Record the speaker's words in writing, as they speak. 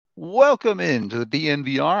Welcome into the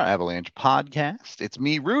DNVR Avalanche Podcast. It's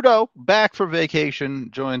me, Rudo, back for vacation,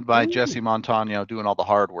 joined by Jesse Montano, doing all the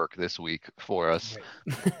hard work this week for us,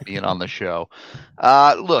 being on the show.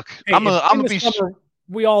 Look, hey, I'm gonna be. Summer,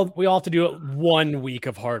 we all have to do it 1 week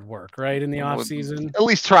of hard work, right? In the off season, at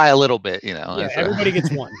least try a little bit, Yeah, everybody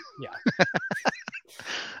gets one.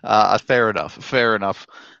 Yeah. Fair enough.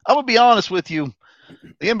 I'm gonna be honest with you.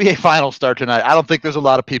 The NBA Finals start tonight. I don't think there's a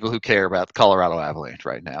lot of people who care about the Colorado Avalanche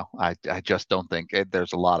right now. I just don't think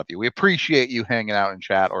there's a lot of you. We appreciate you hanging out in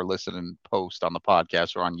chat or listen and post on the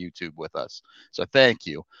podcast or on YouTube with us. So thank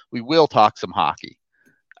you. We will talk some hockey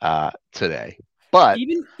today. But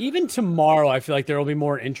even tomorrow, I feel like there will be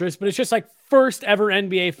more interest. But it's just like first ever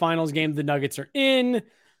NBA Finals game the Nuggets are in.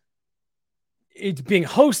 It's being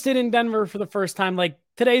hosted in Denver for the first time. Like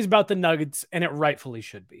today's about the Nuggets, and it rightfully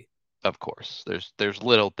should be. Of course, there's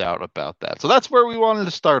little doubt about that. So that's where we wanted to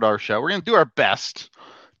start our show. We're going to do our best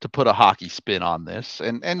to put a hockey spin on this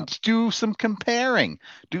and do some comparing,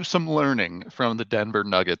 do some learning from the Denver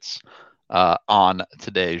Nuggets on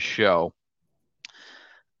today's show.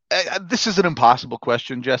 This is an impossible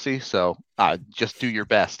question, Jesse, so just do your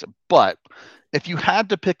best. But if you had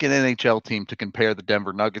to pick an NHL team to compare the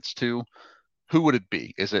Denver Nuggets to, who would it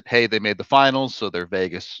be? Is it, hey, they made the finals, so they're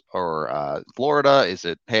Vegas or Florida? Is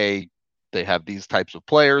it, hey, they have these types of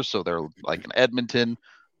players, so they're like an Edmonton?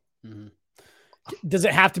 Mm-hmm. Does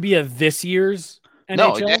it have to be a this year's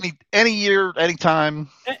NHL? No, any year, anytime.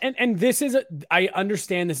 And this is I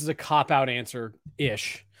understand this is a cop-out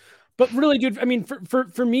answer-ish. But really, dude, I mean,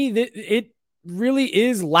 for me, it really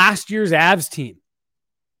is last year's Avs team.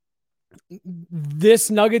 This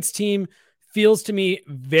Nuggets team feels to me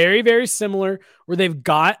very, very similar, where they've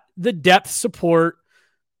got the depth support.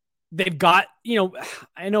 They've got,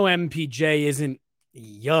 I know MPJ isn't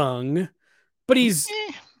young, but he's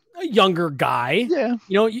a younger guy. Yeah.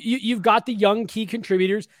 You've got the young key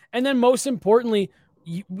contributors. And then most importantly,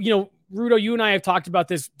 Rudo, you and I have talked about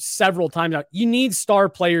this several times now. You need star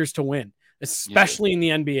players to win, especially in the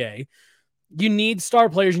NBA. You need star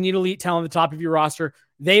players. You need elite talent at the top of your roster.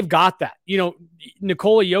 They've got that.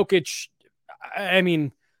 Nikola Jokic, I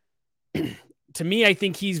mean, to me, I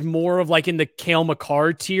think he's more of like in the Cale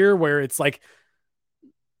Makar tier, where it's like,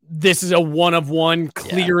 this is a one-of-one,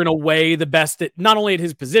 clear and away the best at not only at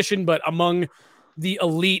his position, but among the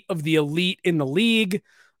elite of the elite in the league.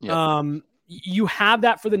 Yep. You have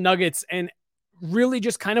that for the Nuggets, and really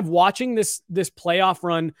just kind of watching this playoff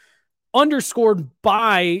run underscored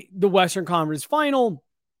by the Western Conference Final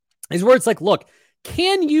is where it's like, look,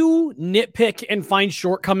 can you nitpick and find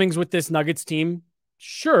shortcomings with this Nuggets team?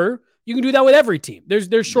 Sure. You can do that with every team.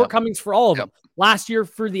 There's shortcomings for all of them. Last year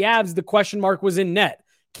for the Avs, the question mark was in net.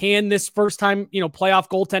 Can this first time, playoff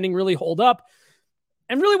goaltending really hold up?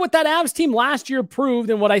 And really what that Avs team last year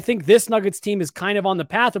proved, and what I think this Nuggets team is kind of on the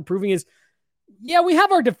path of proving is, we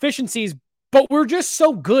have our deficiencies, but we're just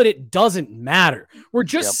so good it doesn't matter. We're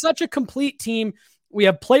just such a complete team. We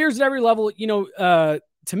have players at every level.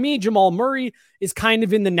 To me, Jamal Murray is kind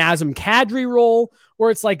of in the Nazem Kadri role,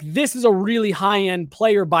 where it's like, this is a really high-end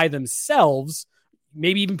player by themselves.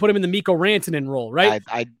 Maybe even put him in the Mikko Rantanen role, right?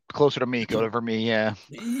 I'd closer to Mikko over me, yeah.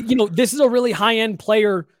 This is a really high-end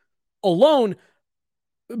player alone,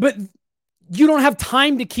 but you don't have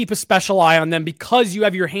time to keep a special eye on them because you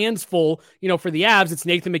have your hands full. For the Avs, it's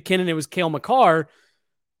Nathan McKinnon, it was Cale Makar.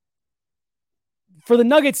 For the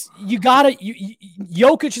Nuggets,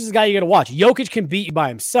 Jokic is the guy you got to watch. Jokic can beat you by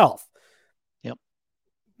himself. Yep.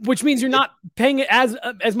 Which means you're not paying as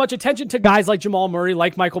much attention to guys like Jamal Murray,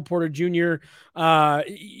 like Michael Porter Jr.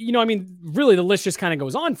 Really the list just kind of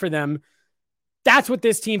goes on for them. That's what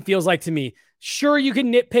this team feels like to me. Sure, you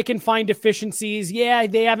can nitpick and find deficiencies. Yeah,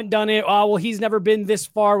 they haven't done it. Oh, well, he's never been this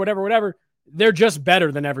far, whatever. They're just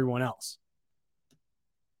better than everyone else.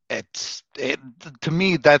 To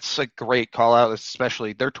me, that's a great call out,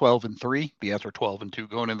 especially they're 12-3. The Avs are 12-2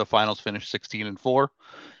 going into the finals, finished 16-4.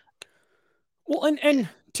 Well, and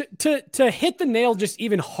to hit the nail just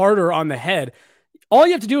even harder on the head, all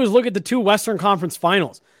you have to do is look at the two Western Conference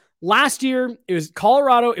Finals. Last year, it was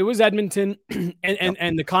Colorado, it was Edmonton,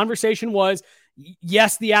 and the conversation was,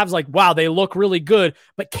 yes, the Avs wow, they look really good,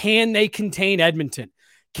 but can they contain Edmonton?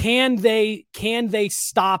 Can they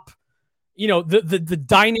stop the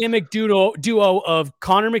dynamic duo of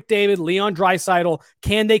Connor McDavid, Leon Draisaitl?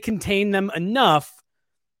 Can they contain them enough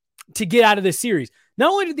to get out of this series?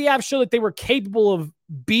 Not only did the Avs show that they were capable of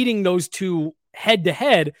beating those two head to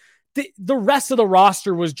head, the rest of the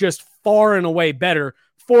roster was just far and away better.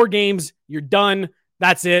 4 games, you're done.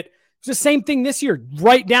 That's it. It's the same thing this year,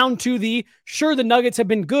 right down to the Nuggets have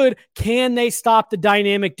been good. Can they stop the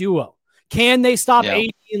dynamic duo? Can they stop AD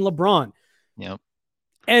and LeBron? Yep.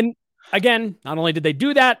 And again, not only did they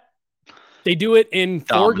do that, they do it in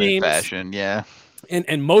 4 games fashion. Yeah.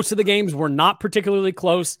 And most of the games were not particularly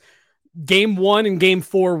close. Game 1 and game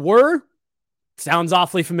 4 were. Sounds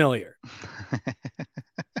awfully familiar.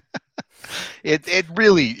 It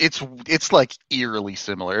really, it's like eerily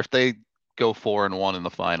similar. If they go 4-1 in the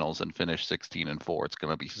finals and finish 16-4, it's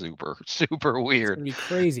going to be super, super weird. It's going to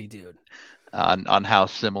be crazy, dude. On how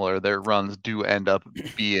similar their runs do end up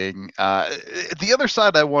being. The other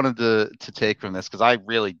side I wanted to take from this, because I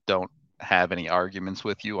really don't have any arguments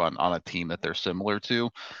with you on a team that they're similar to.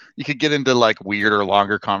 You could get into like weirder,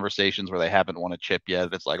 longer conversations where they haven't won a chip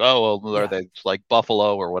yet. It's like, oh, well, are they like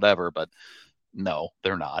Buffalo or whatever? But no,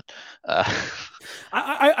 they're not.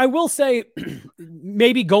 I will say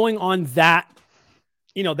maybe going on that,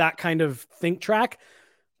 that kind of think track,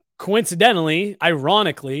 coincidentally,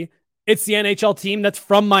 ironically, it's the NHL team that's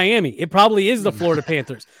from Miami. It probably is the Florida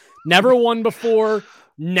Panthers. Never won before,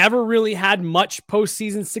 never really had much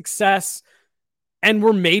postseason success, and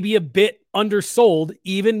were maybe a bit undersold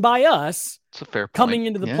even by us. It's a fair point. Coming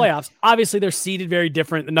into the playoffs. Obviously, they're seeded very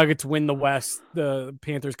different. The Nuggets win the West. The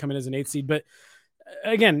Panthers come in as an 8th seed. But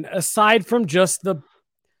again, aside from just the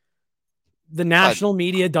national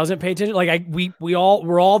media doesn't pay attention, like we're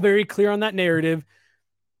all very clear on that narrative.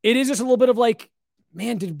 It is just a little bit of like,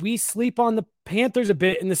 man, did we sleep on the Panthers a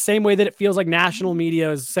bit in the same way that it feels like national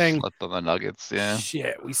media is saying slept on the Nuggets? Yeah,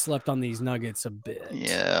 shit, we slept on these Nuggets a bit.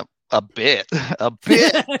 Yeah, a bit. All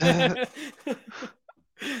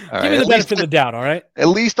Give me the benefit of the doubt, all right? At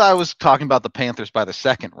least I was talking about the Panthers by the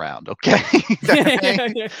second round, okay?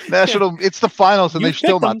 National, it's the finals, and they're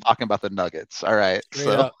still not talking about the Nuggets, all right?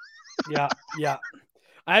 So. Yeah.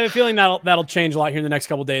 I have a feeling that'll change a lot here in the next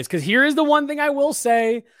couple of days, because here is the one thing I will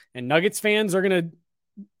say, and Nuggets fans are going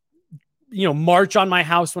to, march on my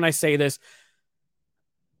house when I say this.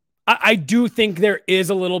 I do think there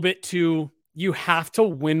is a little bit to, you have to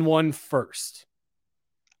win one first.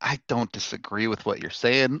 I don't disagree with what you're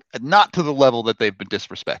saying, not to the level that they've been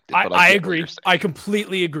disrespected. But I agree. I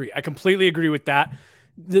completely agree. I completely agree with that.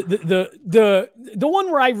 The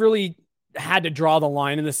one where I really had to draw the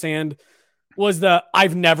line in the sand was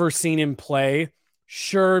I've never seen him play.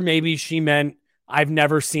 Sure, maybe she meant I've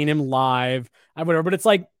never seen him live, whatever. But it's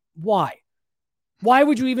like, why? Why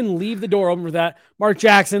would you even leave the door open for that? Mark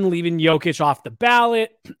Jackson leaving Jokic off the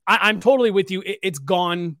ballot. I'm totally with you. It's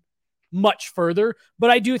gone much further,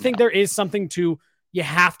 but I do think there is something to, you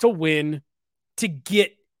have to win to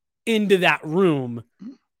get into that room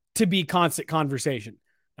to be constant conversation.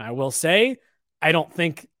 I will say, I don't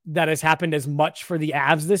think that has happened as much for the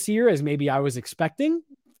Avs this year as maybe I was expecting.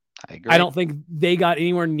 I agree. I don't think they got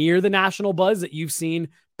anywhere near the national buzz that you've seen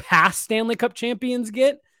past Stanley Cup champions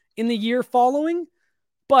get in the year following,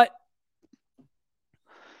 but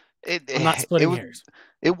I'm not splitting hairs.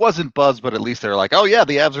 It wasn't buzz, but at least they're like, oh yeah,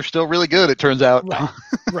 the Avs are still really good, it turns out.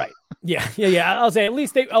 Right. Yeah. I'll say at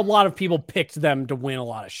least a lot of people picked them to win a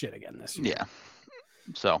lot of shit again this year. Yeah.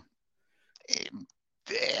 So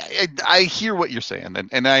I hear what you're saying,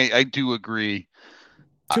 and I do agree.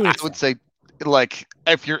 I would say, like,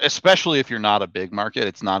 especially if you're not a big market,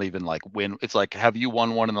 it's not even like win. It's like, have you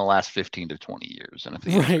won one in the last 15 to 20 years? And if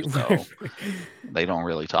the answer is no, they don't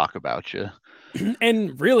really talk about you.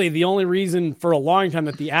 And really, the only reason for a long time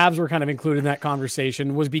that the Avs were kind of included in that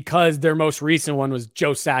conversation was because their most recent one was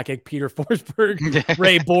Joe Sakic, Peter Forsberg,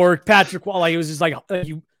 Ray Bourque, Patrick Wall. Like, it was just like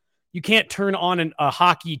you can't turn on a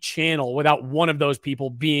hockey channel without one of those people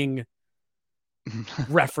being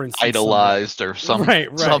referenced, idolized, or something.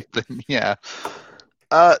 Right. Something. Yeah.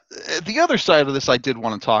 The other side of this I did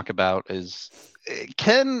want to talk about is,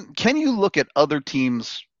 can you look at other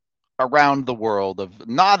teams around the world of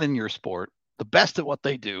not in your sport, the best at what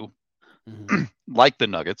they do, like the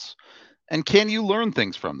Nuggets, and can you learn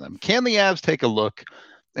things from them? Can the Avs take a look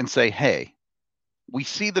and say, hey, we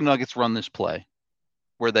see the Nuggets run this play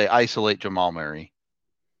where they isolate Jamal Murray,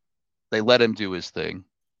 they let him do his thing.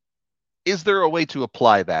 Is there a way to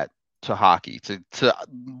apply that to hockey, to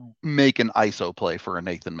make an ISO play for a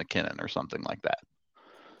Nathan McKinnon or something like that?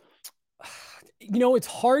 It's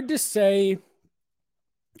hard to say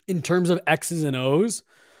in terms of X's and O's,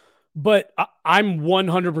 but I'm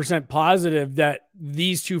 100% positive that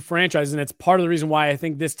these two franchises, and it's part of the reason why I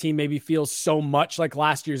think this team maybe feels so much like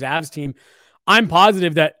last year's Avs team. I'm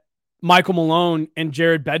positive that Michael Malone and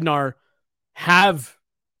Jared Bednar have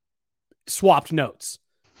swapped notes.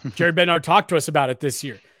 Jared Bednar talked to us about it this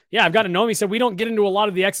year. Yeah, I've got to know him. He said, we don't get into a lot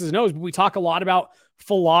of the X's and O's, but we talk a lot about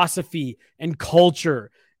philosophy and culture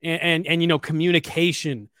and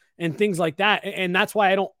communication and things like that. And that's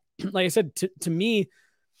why I don't, like I said, to me,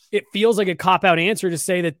 it feels like a cop-out answer to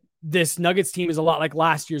say that this Nuggets team is a lot like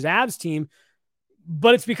last year's Avs team,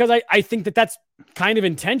 but it's because I think that that's kind of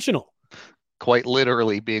intentional. Quite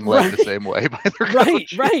literally being led the same way by their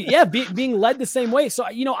coach. Right. Yeah. Being led the same way. So,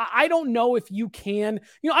 I don't know if you can,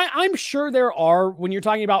 I'm sure there are, when you're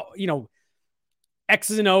talking about,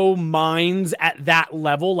 X's and O minds at that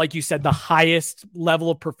level, like you said, the highest level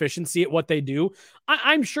of proficiency at what they do.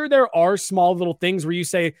 I'm sure there are small little things where you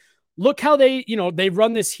say, look how they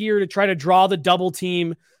run this here to try to draw the double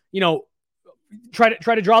team, try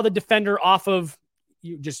to draw the defender off of,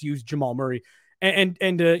 you just use Jamal Murray and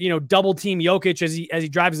double team Jokic as he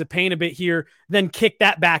drives the paint a bit here, then kick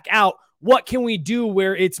that back out. What can we do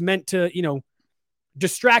where it's meant to,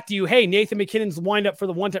 distract you? Hey, Nathan McKinnon's wind up for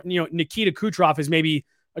the one time, Nikita Kucherov is maybe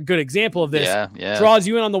a good example of this. Yeah. Draws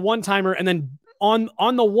you in on the one timer and then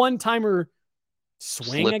on the one timer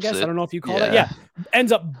swing, Slips I guess. it. I don't know if you call it. Yeah.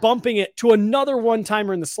 Ends up bumping it to another one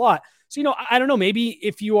timer in the slot. So, I don't know, maybe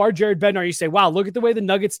if you are Jared Bednar, you say, wow, look at the way the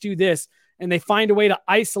Nuggets do this. And they find a way to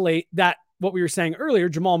isolate that, what we were saying earlier,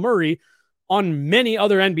 Jamal Murray on many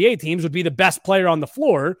other NBA teams would be the best player on the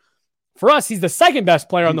floor. For us, he's the second best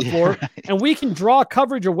player on the floor, right. And we can draw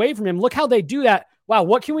coverage away from him. Look how they do that. Wow,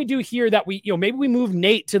 what can we do here that we, maybe we move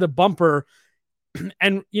Nate to the bumper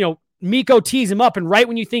and, Miko tees him up. And right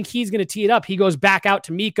when you think he's going to tee it up, he goes back out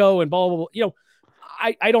to Miko and blah, blah, blah.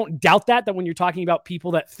 I don't doubt that when you're talking about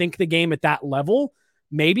people that think the game at that level,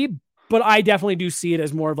 maybe, but I definitely do see it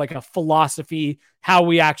as more of like a philosophy, how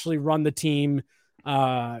we actually run the team,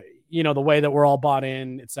 the way that we're all bought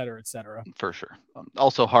in, et cetera, et cetera. For sure.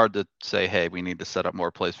 Also hard to say, hey, we need to set up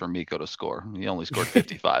more plays for Miko to score. He only scored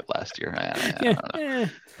 55 last year.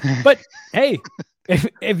 But hey,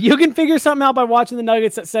 if you can figure something out by watching the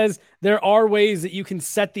Nuggets that says there are ways that you can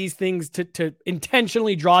set these things to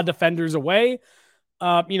intentionally draw defenders away,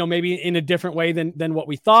 maybe in a different way than what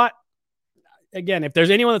we thought. Again, if there's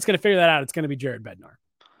anyone that's going to figure that out, it's going to be Jared Bednar.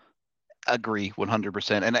 Agree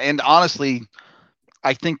 100%. And honestly,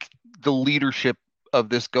 I think the leadership of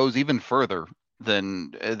this goes even further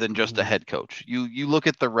than just a head coach. You look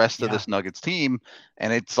at the rest of this Nuggets team,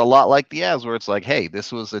 and it's a lot like the Avs, where it's like, hey,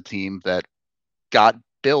 this was a team that got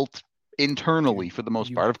built internally for the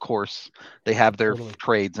most part. Of course, they have their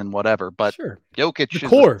trades and whatever, but Jokic is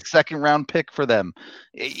a second-round pick for them.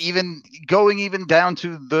 Even going down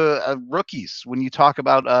to the rookies, when you talk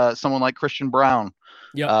about someone like Christian Brown,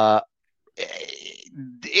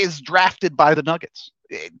 is drafted by the Nuggets.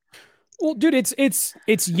 Well, dude, it's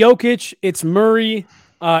Jokic, it's Murray,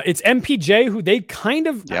 it's MPJ, who they kind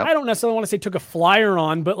of, I don't necessarily want to say took a flyer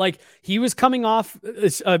on, but like he was coming off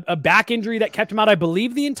a back injury that kept him out, I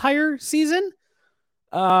believe, the entire season,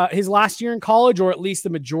 his last year in college, or at least the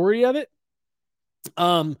majority of it.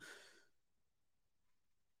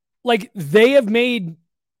 Like they have made,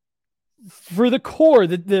 for the core,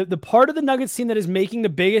 the part of the Nuggets team that is making the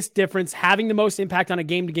biggest difference, having the most impact on a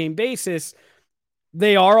game-to-game basis,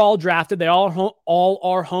 they are all drafted. They all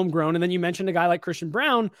are homegrown. And then you mentioned a guy like Christian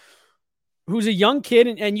Brown, who's a young kid,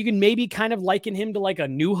 and you can maybe kind of liken him to like a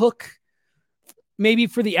new hook, maybe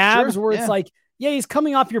for the Avs, where it's like, he's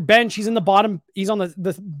coming off your bench. He's in the bottom. He's on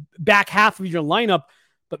the back half of your lineup.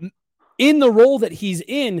 But in the role that he's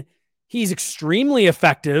in, he's extremely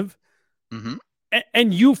effective. Mm-hmm.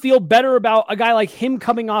 And you feel better about a guy like him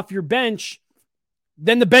coming off your bench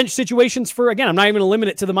than the bench situations for, again, I'm not even going to limit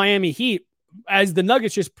it to the Miami Heat, as the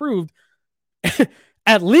Nuggets just proved,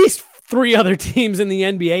 at least 3 other teams in the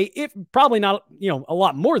NBA, if probably not, a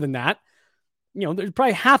lot more than that. There's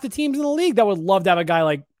probably half the teams in the league that would love to have a guy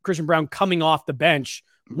like Christian Brown coming off the bench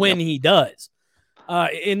when he does.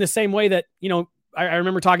 In the same way that, I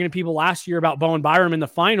remember talking to people last year about Bowen Byram in the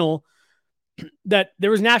final, that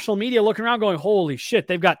there was national media looking around going, holy shit,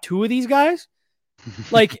 they've got 2 of these guys.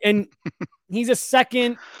 And he's a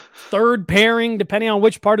second, third pairing, depending on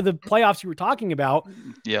which part of the playoffs you were talking about.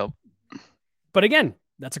 Yep. But again,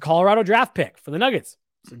 that's a Colorado draft pick for the Nuggets.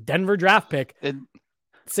 It's a Denver draft pick.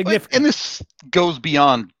 Significant. And this goes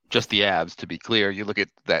beyond just the Avs, to be clear. You look at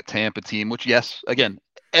that Tampa team, which, yes, again,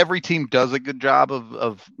 every team does a good job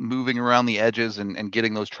of moving around the edges and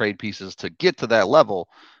getting those trade pieces to get to that level.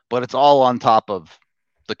 But it's all on top of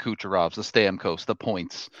the Kucherovs, the Stamkos, the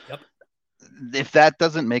points. Yep. If that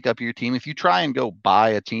doesn't make up your team, if you try and go buy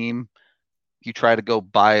a team, you try to go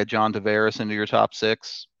buy a John Tavares into your top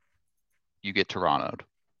 6, you get Toronto'd.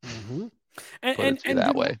 Mm-hmm. And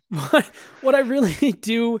that way. What I really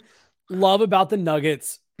do love about the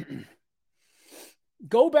Nuggets,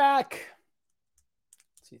 go back,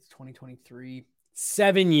 let's see, it's 2023,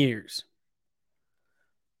 7 years.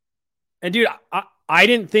 And dude, I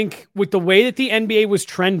didn't think, with the way that the NBA was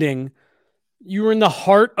trending, You were in the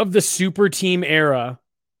heart of the super team era.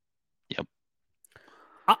 Yep.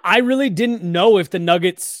 I really didn't know if the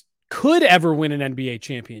Nuggets could ever win an NBA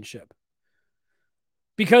championship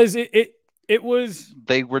because it was.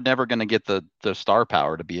 They were never going to get the star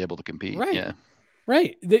power to be able to compete. Right. Yeah.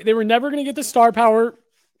 Right. They were never going to get the star power.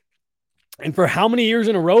 And for how many years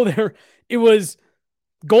in a row there, it was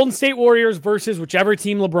Golden State Warriors versus whichever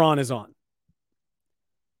team LeBron is on.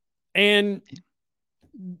 And,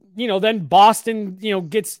 then Boston,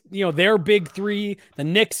 gets, their big three. The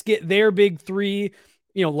Knicks get their big three.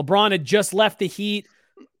 LeBron had just left the Heat.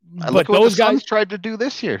 But those guys tried to do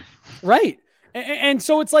this year. Right. And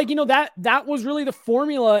so it's like, that was really the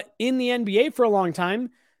formula in the NBA for a long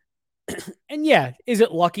time. And yeah, is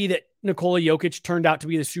it lucky that Nikola Jokic turned out to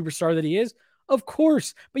be the superstar that he is? Of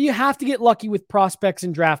course, but you have to get lucky with prospects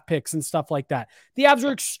and draft picks and stuff like that. The Avs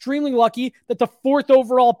are extremely lucky that the 4th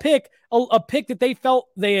overall pick, a pick that they felt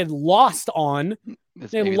they had lost on,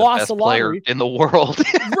 they lost the lottery in the world.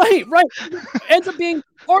 right. Ends up being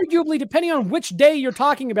arguably, depending on which day you're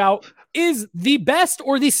talking about, is the best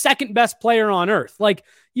or the second best player on earth. Like,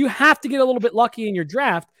 you have to get a little bit lucky in your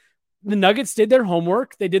draft. The Nuggets did their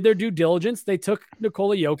homework. They did their due diligence. They took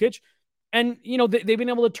Nikola Jokic, and, they've been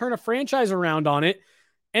able to turn a franchise around on it.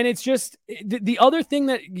 And it's just the other thing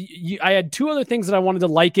that I had 2 other things that I wanted to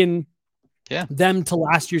liken them to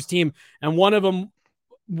last year's team. And one of them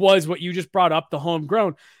was what you just brought up, the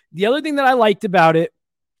homegrown. The other thing that I liked about it,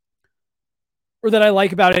 or that I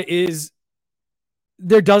like about it, is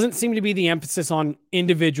there doesn't seem to be the emphasis on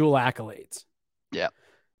individual accolades. Yeah.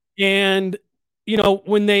 And,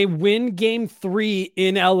 when they win game 3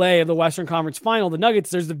 in LA of the Western Conference Final, the Nuggets,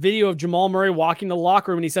 there's the video of Jamal Murray walking to the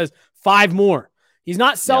locker room and he says, 5 more. He's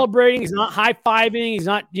not celebrating. He's not high-fiving. He's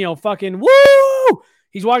not, fucking woo.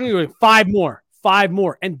 He's walking to 5 more. 5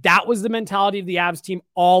 more. And that was the mentality of the Avs team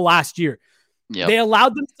all last year. Yep. They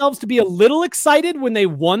allowed themselves to be a little excited when they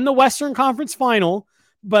won the Western Conference Final.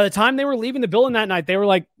 By the time they were leaving the building that night, they were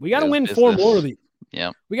like, we got to win 4 more of these.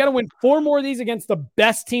 Yeah. We got to win 4 more of these against the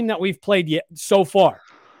best team that we've played yet so far.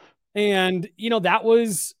 And, that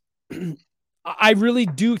was, I really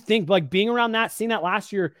do think, like, being around that, seeing that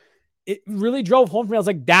last year, it really drove home for me. I was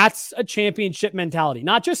like, that's a championship mentality,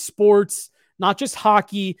 not just sports, not just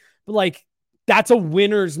hockey, but like, that's a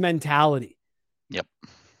winner's mentality. Yep.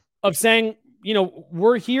 Of saying,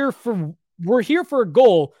 we're here for a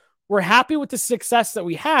goal. We're happy with the success that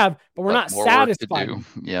we have, but we're not satisfied.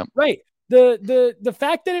 Yeah. Right. The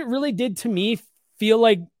fact that it really did to me feel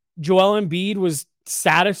like Joel Embiid was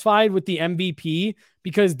satisfied with the MVP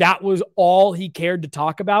because that was all he cared to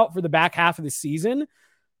talk about for the back half of the season.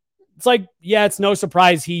 It's like, yeah, it's no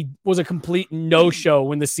surprise he was a complete no-show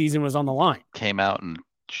when the season was on the line. Came out and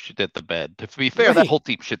shit the bed. To be fair, that whole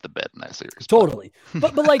team shit the bed in that series. Totally.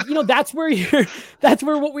 But like, that's where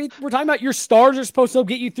what we're talking about. Your stars are supposed to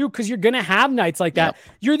get you through because you're going to have nights like that.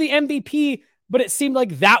 Yep. You're the MVP, but it seemed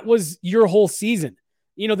like that was your whole season.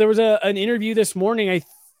 There was an interview this morning. I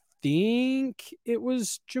think it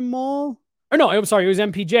was Jamal, or no, I'm sorry, it was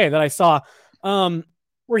MPJ that I saw,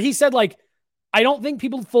 where he said, like, I don't think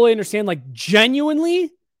people fully understand, like, genuinely,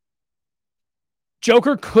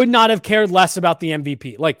 Joker could not have cared less about the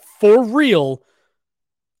MVP. Like, for real,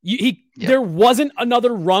 there wasn't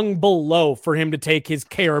another rung below for him to take his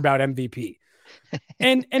care about MVP.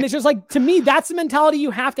 And it's just like, to me, that's the mentality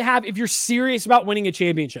you have to have if you're serious about winning a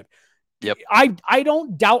championship. Yep. I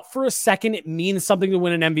don't doubt for a second it means something to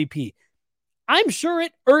win an MVP. I'm sure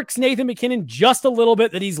it irks Nathan McKinnon just a little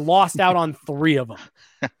bit that he's lost out on 3 of them.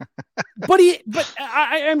 But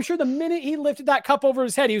I'm sure the minute he lifted that cup over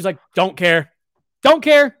his head, he was like, don't care. Don't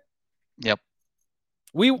care. Yep.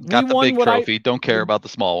 We got the won big trophy. Don't care about the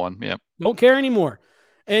small one. Yep. Don't care anymore.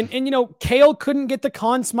 And Cale couldn't get the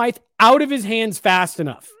Conn Smythe out of his hands fast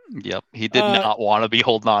enough. Yep. He did not want to be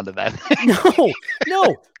holding on to that.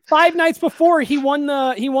 No. 5 nights before he won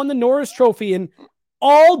the Norris Trophy, and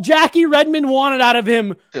all Jackie Redmond wanted out of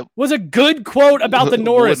him was a good quote about the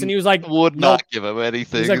Norris, and he was like, would not give him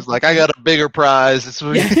anything. He's like, I got a bigger prize. He's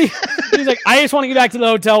like, I just want to get back to the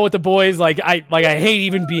hotel with the boys. I hate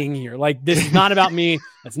even being here. Like, this is not about me.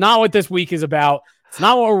 That's not what this week is about. It's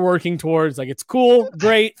not what we're working towards. Like, it's cool,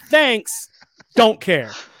 great, thanks, don't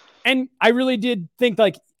care. And I really did think,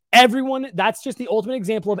 like, everyone, that's just the ultimate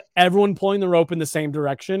example of everyone pulling the rope in the same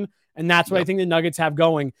direction. And that's what I think the Nuggets have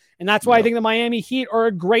going. And that's why I think the Miami Heat are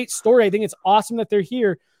a great story. I think it's awesome that they're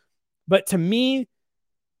here. But to me,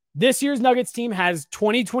 this year's Nuggets team has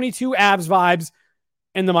 2022 Avs vibes,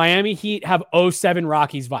 and the Miami Heat have 07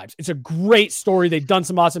 Rockies vibes. It's a great story. They've done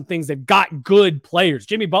some awesome things. They've got good players.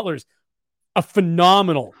 Jimmy Butler's a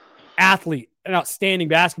phenomenal athlete, an outstanding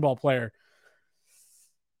basketball player.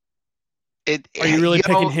 Are you really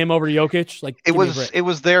picking him over Jokic? Like it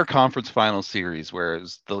was their conference final series where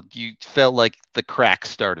you felt like the cracks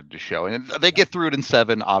started to show, and they get through it in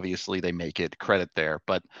 7. Obviously, they make it. Credit there,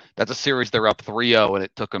 but that's a series they're up 3-0, and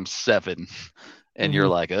it took them 7. And you're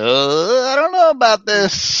like, I don't know about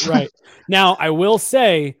this. Right. Now, I will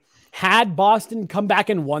say, had Boston come back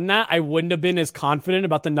and won that, I wouldn't have been as confident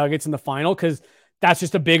about the Nuggets in the final because that's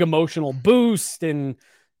just a big emotional boost, and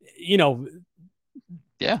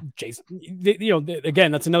yeah, Jason,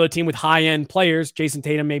 again, that's another team with high-end players. Jason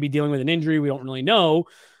Tatum may be dealing with an injury. We don't really know.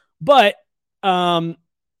 But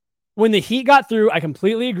when the Heat got through, I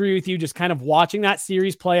completely agree with you. Just kind of watching that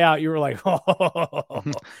series play out, you were like,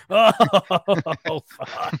 oh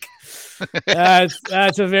fuck.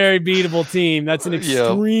 That's a very beatable team. That's an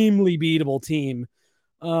extremely beatable team.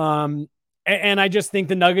 And I just think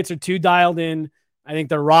the Nuggets are too dialed in. I think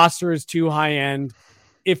their roster is too high-end.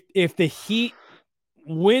 If the Heat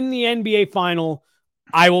win the NBA final,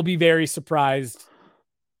 I will be very surprised.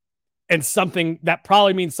 And that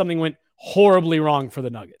probably means something went horribly wrong for the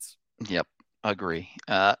Nuggets. Yep, agree.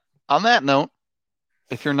 On that note,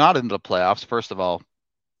 if you're not into the playoffs, first of all,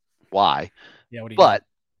 why? Yeah, what do you But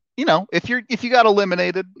if you got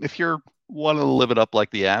eliminated, if you're wanting to live it up like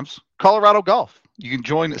the Avs, Colorado Golf. You can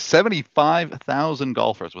join 75,000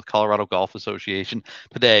 golfers with Colorado Golf Association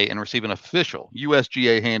today and receive an official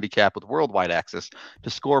USGA handicap with worldwide access to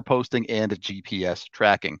score posting and GPS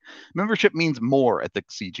tracking. Membership means more at the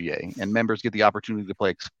CGA, and members get the opportunity to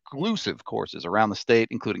play exclusive courses around the state,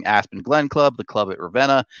 including Aspen Glen Club, the club at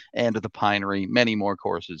Ravenna, and the Pinery. Many more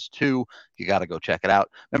courses, too. You got to go check it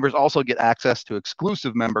out. Members also get access to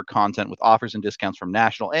exclusive member content with offers and discounts from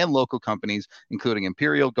national and local companies, including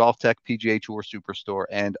Imperial, Golf Tech, PGA Tour Superstore,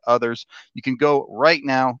 and others. You can go right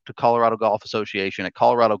now to Colorado Golf Association at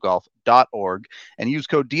coloradogolf.org and use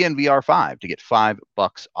code DNVR5 to get $5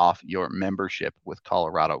 off your membership with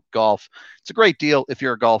Colorado Golf. It's a great deal. If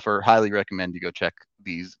you're a golfer, highly recommend you go check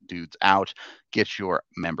these dudes out, get your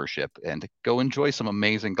membership, and go enjoy some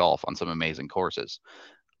amazing golf on some amazing courses.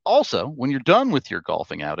 Also, when you're done with your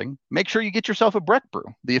golfing outing, make sure you get yourself a Breck Brew,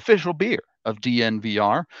 the official beer of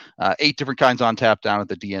DNVR. 8 different kinds on tap down at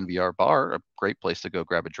the DNVR bar. A great place to go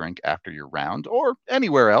grab a drink after your round, or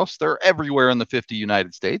anywhere else. They're everywhere in the 50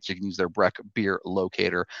 United States. You can use their Breck beer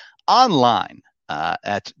locator online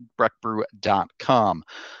at breckbrew.com.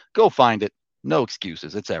 Go find it. No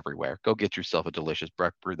excuses. It's everywhere. Go get yourself a delicious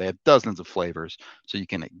Breck Brew. They have dozens of flavors, so you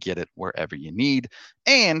can get it wherever you need.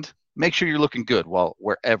 And make sure you're looking good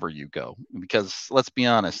wherever you go, because let's be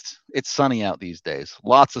honest, it's sunny out these days.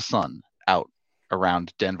 Lots of sun out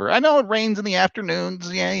around Denver. I know it rains in the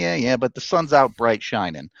afternoons. Yeah, but the sun's out bright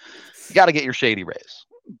shining. You got to get your Shady Rays.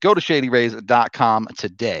 Go to shadyrays.com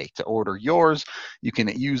today to order yours. You can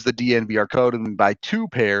use the DNVR code, and buy 2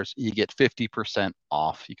 pairs, you get 50%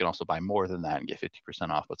 off. You can also buy more than that and get 50%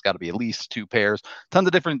 off, but it's got to be at least 2 pairs. Tons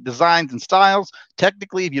of different designs and styles.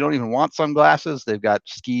 Technically, if you don't even want sunglasses, they've got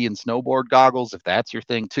ski and snowboard goggles, if that's your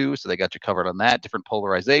thing too. So they got you covered on that. Different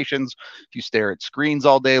polarizations. If you stare at screens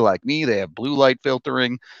all day like me, they have blue light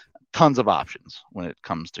filtering. Tons of options when it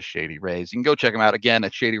comes to Shady Rays. You can go check them out again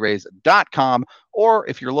at shadyrays.com, or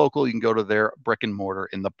if you're local, you can go to their brick and mortar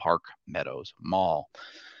in the Park Meadows Mall.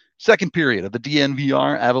 Second period of the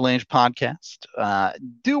DNVR Avalanche podcast.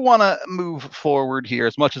 Do want to move forward here.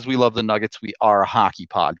 As much as we love the Nuggets, we are a hockey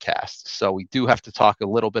podcast, so we do have to talk a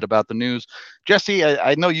little bit about the news. Jesse,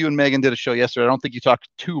 I know you and Megan did a show yesterday. I don't think you talked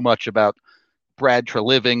too much about Brad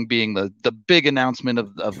Treliving being the big announcement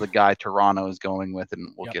of the guy Toronto is going with,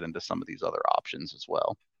 and we'll get into some of these other options as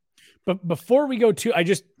well. But before we go to, I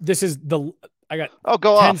got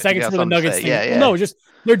 10 seconds for the Nuggets thing. Yeah. No, just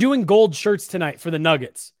they're doing gold shirts tonight for the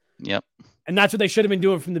Nuggets. Yep. And that's what they should have been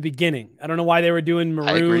doing from the beginning. I don't know why they were doing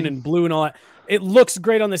maroon and blue and all that. It looks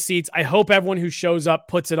great on the seats. I hope everyone who shows up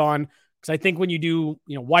puts it on, because I think when you do,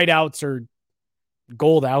 white outs or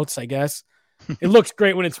gold outs, I guess, it looks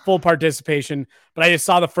great when it's full participation. But I just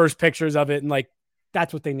saw the first pictures of it, and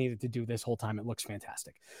that's what they needed to do this whole time. It looks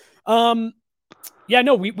fantastic. We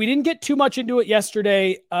didn't get too much into it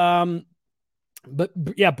yesterday. Brad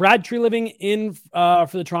Treliving in for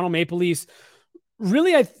the Toronto Maple Leafs.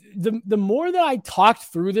 Really, the more that I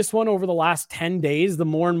talked through this one over the last 10 days, the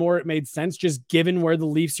more and more it made sense, just given where the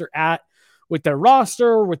Leafs are at with their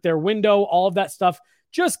roster, with their window, all of that stuff.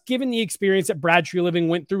 Just given the experience that Brad Treliving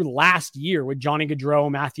went through last year with Johnny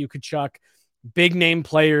Gaudreau, Matthew Tkachuk, big name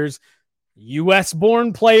players,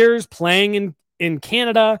 U.S.-born players playing in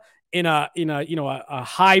Canada in a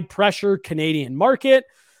high pressure Canadian market.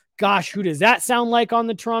 Gosh, who does that sound like on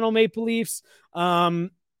the Toronto Maple Leafs?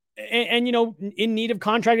 In need of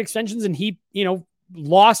contract extensions, and he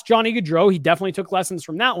lost Johnny Gaudreau. He definitely took lessons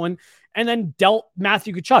from that one, and then dealt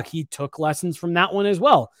Matthew Tkachuk. He took lessons from that one as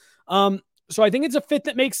well. So I think it's a fit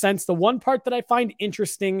that makes sense. The one part that I find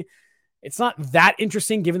interesting, it's not that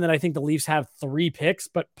interesting given that I think the Leafs have 3 picks,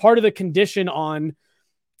 but part of the condition on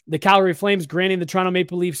the Calgary Flames granting the Toronto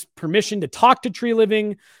Maple Leafs permission to talk to Tree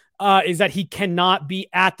Living is that he cannot be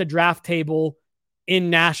at the draft table in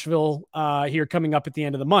Nashville here coming up at the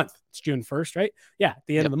end of the month. It's June 1st, right? Yeah, at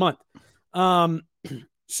the end of the month.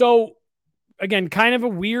 So again, kind of a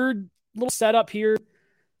weird little setup here.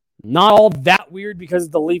 Not all that weird because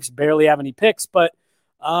the Leafs barely have any picks, but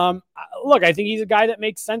look, I think he's a guy that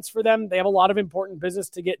makes sense for them. They have a lot of important business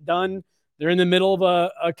to get done. They're in the middle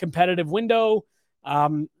of a competitive window.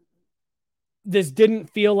 This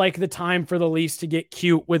didn't feel like the time for the Leafs to get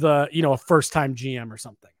cute with a first-time GM or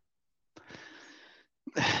something.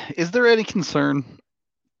 Is there any concern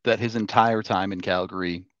that his entire time in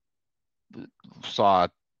Calgary saw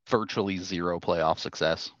virtually 0 playoff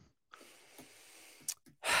success?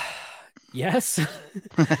 Yes.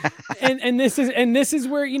 and this is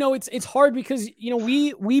where, it's hard because,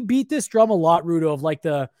 we beat this drum a lot, Rudo, of like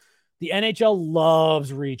the NHL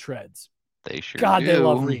loves retreads. They sure God, do. They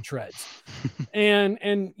love retreads.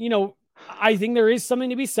 and I think there is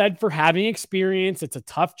something to be said for having experience. It's a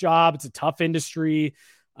tough job. It's a tough industry.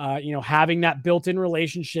 Having that built-in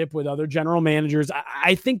relationship with other general managers.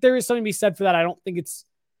 I think there is something to be said for that. I don't think it's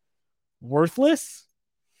worthless.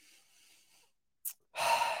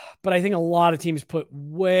 But I think a lot of teams put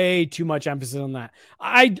way too much emphasis on that.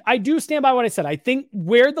 I do stand by what I said. I think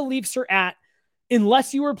where the Leafs are at,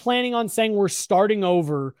 unless you were planning on saying we're starting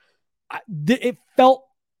over, it felt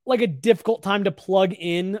like a difficult time to plug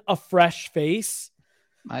in a fresh face.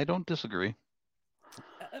 I don't disagree.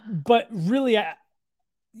 But really,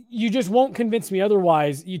 you just won't convince me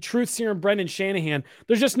otherwise. You truth serum Brendan Shanahan.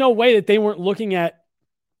 There's just no way that they weren't looking at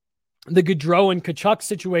the Gaudreau and Tkachuk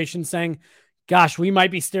situation saying, gosh, we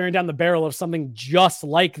might be staring down the barrel of something just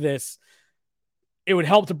like this. It would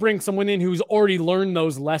help to bring someone in who's already learned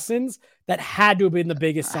those lessons. That had to have been the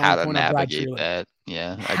biggest selling point of Brad Treliving. That.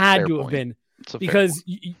 Yeah, had to have been. Because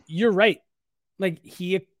you're right. Like,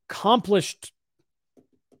 he accomplished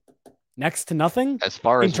next to nothing. As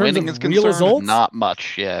far as winning is concerned, results, not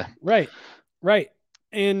much, yeah. Right.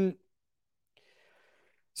 And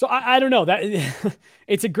so I don't know. That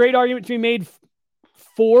it's a great argument to be made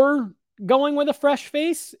for going with a fresh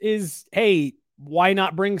face is, hey, why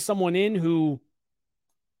not bring someone in who,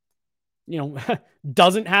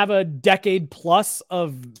 doesn't have a decade plus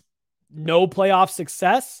of no playoff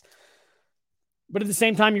success? But at the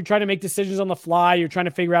same time, you're trying to make decisions on the fly. You're trying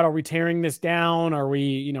to figure out, are we tearing this down? Are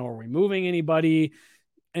we moving anybody?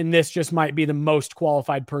 And this just might be the most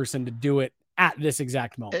qualified person to do it at this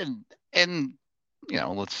exact moment. And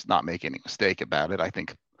let's not make any mistake about it. I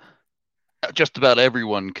think just about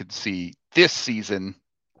everyone could see this season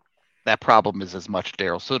that problem is as much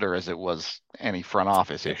Daryl Sutter as it was any front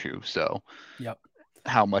office issue. So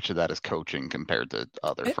how much of that is coaching compared to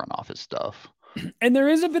other front office stuff? And there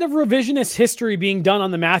is a bit of revisionist history being done on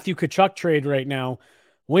the Matthew Tkachuk trade right now.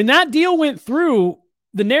 When that deal went through,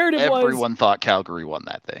 the narrative everyone thought Calgary won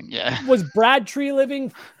that thing. Yeah. Was Brad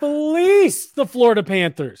Treliving fleeced the Florida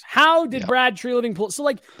Panthers? How did Brad Treliving pull? So,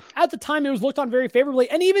 like, at the time, it was looked on very favorably.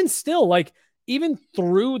 And even still, like, even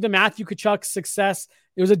through the Matthew Tkachuk success,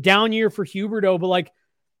 it was a down year for Huberdeau, but like,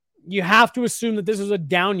 you have to assume that this was a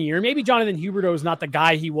down year. Maybe Jonathan Huberdeau is not the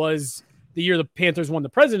guy he was the year the Panthers won the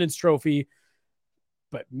President's Trophy,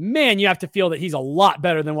 but man, you have to feel that he's a lot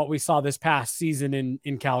better than what we saw this past season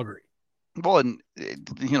in Calgary. Well, and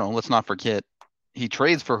let's not forget, he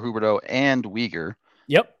trades for Huberdeau and Weegar.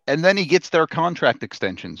 Yep. And then he gets their contract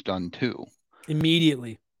extensions done too.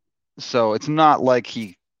 Immediately. So it's not like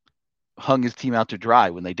he hung his team out to dry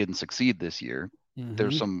when they didn't succeed this year. Mm-hmm.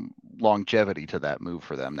 There's some longevity to that move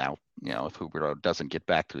for them. Now, if Huberdeau doesn't get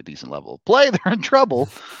back to a decent level of play, they're in trouble.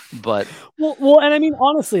 But well, and I mean,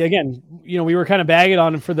 honestly, again, we were kind of bagging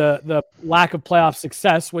on him for the lack of playoff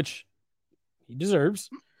success, which he deserves.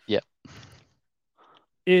 Yeah.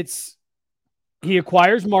 He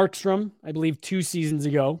acquires Markstrom, I believe 2 seasons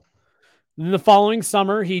ago. Then the following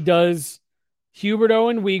summer, he does Huberdeau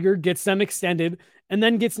and Weegar, gets them extended, and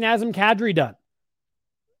then gets Nazem Kadri done.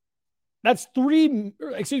 That's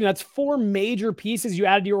 4 major pieces you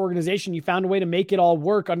added to your organization. You found a way to make it all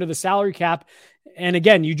work under the salary cap. And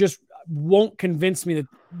again, you just won't convince me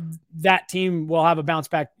that team will have a bounce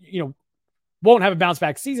back, won't have a bounce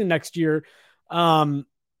back season next year.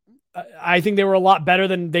 I think they were a lot better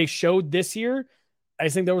than they showed this year. I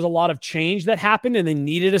think there was a lot of change that happened and they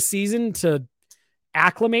needed a season to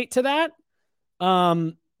acclimate to that.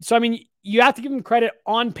 So, I mean, you have to give him credit.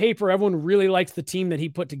 On paper, everyone really likes the team that he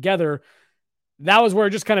put together. That was where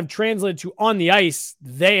it just kind of translated to on the ice.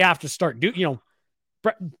 They have to start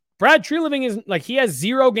Brad Treliving is like, he has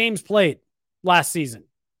 0 games played last season.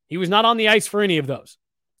 He was not on the ice for any of those.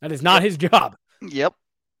 That is not his job. Yep.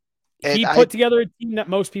 He put together a team that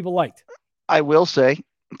most people liked. I will say,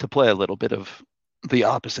 to play a little bit of the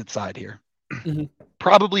opposite side here,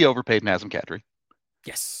 probably overpaid Nazem Kadri.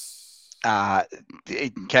 Yes.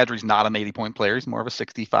 Kadri's not an 80-point player. He's more of a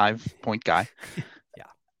 65-point guy. Yeah.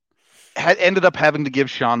 Ended up having to give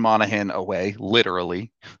Sean Monahan away,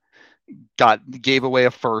 literally. Gave away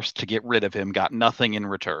a first to get rid of him, got nothing in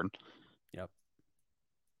return. Yep.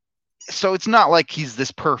 So it's not like he's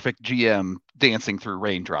this perfect GM dancing through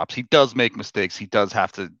raindrops. He does make mistakes. He does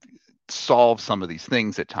have to solve some of these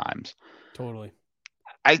things at times. Totally.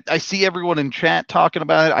 I see everyone in chat talking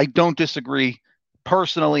about it. I don't disagree.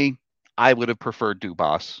 Personally, I would have preferred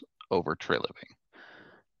Dubas over Treliving.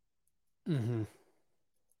 Mm-hmm.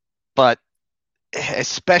 But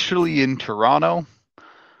especially in Toronto,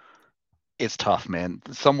 it's tough, man.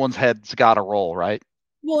 Someone's head's got to roll, right?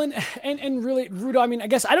 Well, and really, Rudo, I mean, I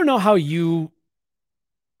guess I don't know how you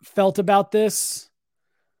felt about this.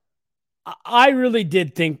 I really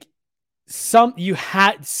did think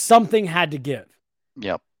something had to give.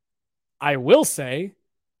 Yep. I will say,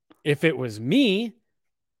 if it was me,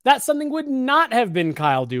 that something would not have been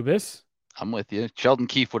Kyle Dubas. I'm with you. Sheldon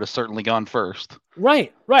Keefe would have certainly gone first.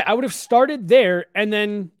 Right. I would have started there and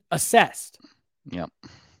then assessed. Yep.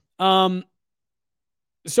 So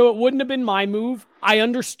it wouldn't have been my move. I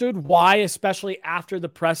understood why, especially after the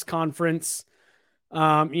press conference,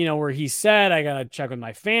 where he said, I got to check with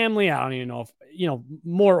my family. I don't even know if,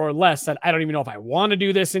 more or less that I don't even know if I want to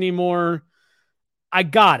do this anymore. I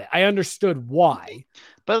got it. I understood why.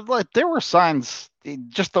 But like, there were signs,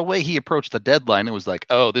 just the way he approached the deadline, it was like,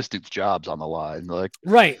 oh, this dude's job's on the line. Like,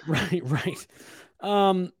 right.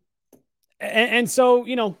 And so,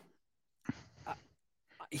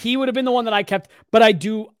 he would have been the one that I kept, but I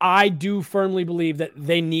do firmly believe that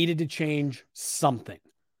they needed to change something.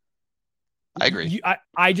 I agree.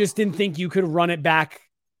 I just didn't think you could run it back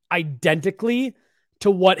identically to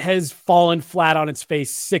what has fallen flat on its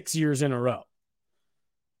face 6 years in a row.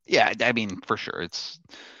 Yeah, I mean, for sure.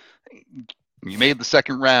 You made the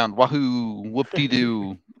second round. Wahoo,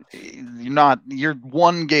 whoop-de-doo. You're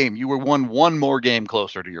one game. You were one more game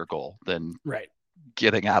closer to your goal than right.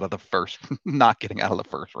 Getting out of the first, not getting out of the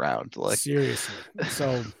first round. Like, seriously.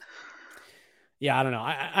 So, yeah, I don't know.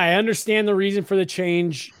 I understand the reason for the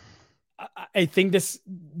change. I think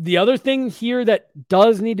the other thing here that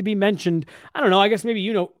does need to be mentioned, I don't know, I guess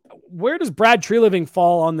maybe, where does Brad Treliving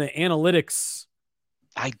fall on the analytics?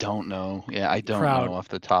 I don't know. Yeah, I don't know off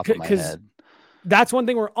the top of my head. That's one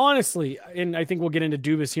thing where honestly, and I think we'll get into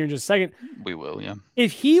Dubas here in just a second. We will, yeah.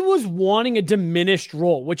 If he was wanting a diminished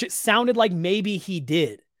role, which it sounded like maybe he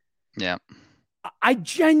did. Yeah. I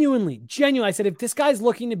genuinely, I said, if this guy's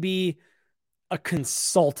looking to be a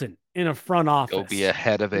consultant in a front office, go be a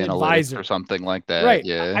head of analytics advisor, or something like that. Right.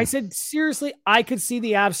 Yeah. I said, seriously, I could see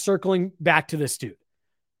the Avs circling back to this dude.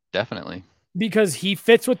 Definitely. Because he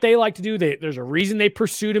fits what they like to do. There's a reason they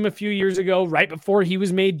pursued him a few years ago, right before he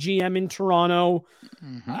was made GM in Toronto.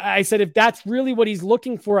 Mm-hmm. I said, if that's really what he's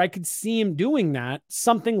looking for, I could see him doing that,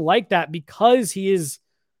 something like that, because he is,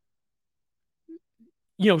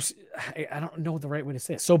 I don't know the right way to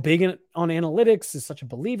say it. So big on analytics, is such a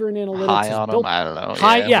believer in analytics. High on him, I don't know.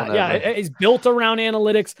 Yeah. It's built around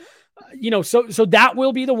analytics. So that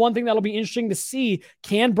will be the one thing that'll be interesting to see.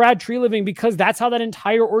 Can Brad Treliving, because that's how that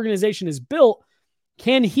entire organization is built,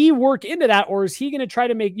 can he work into that, or is he going to try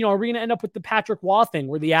to make, are we going to end up with the Patrick Waugh thing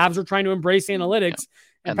where the Avs are trying to embrace analytics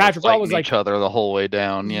and Patrick Waugh was like each other the whole way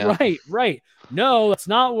down? Yeah, right. No, that's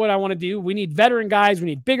not what I want to do. We need veteran guys. We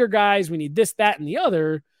need bigger guys. We need this, that, and the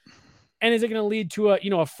other. And is it going to lead to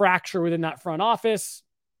a fracture within that front office?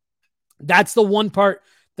 That's the one part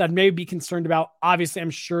that may be concerned about. Obviously, I'm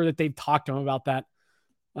sure that they've talked to him about that,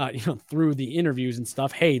 through the interviews and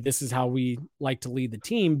stuff. Hey, this is how we like to lead the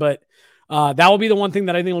team. But that will be the one thing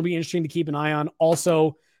that I think will be interesting to keep an eye on.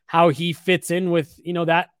 Also, how he fits in with,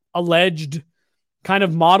 that alleged kind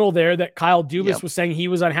of model there that Kyle Dubas was saying he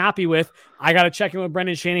was unhappy with. I got to check in with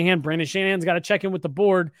Brendan Shanahan. Brendan Shanahan's got to check in with the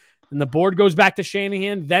board. And the board goes back to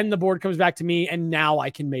Shanahan. Then the board comes back to me. And now I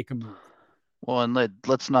can make a move. Well, and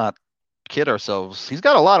let's not kid ourselves. He's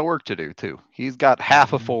got a lot of work to do too. He's got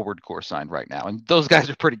half a forward core signed right now, and those guys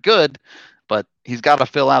are pretty good, but he's got to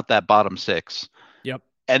fill out that bottom six. Yep.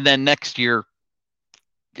 And then next year,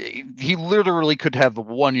 he literally could have a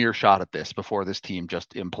 1 year shot at this before this team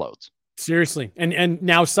just implodes. Seriously. And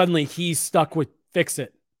now suddenly he's stuck with fix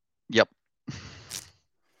it. Yep.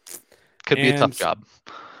 Could be a tough job.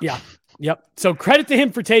 Yeah. Yep. So credit to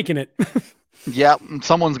him for taking it. Yeah,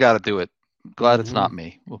 someone's got to do it. Glad it's not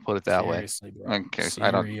me. We'll put it that Seriously, way. Bro. Okay.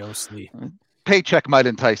 Seriously. Paycheck might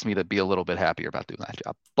entice me to be a little bit happier about doing that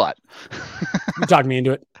job, but you talked me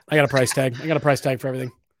into it. I got a price tag. For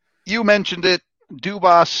everything. You mentioned it.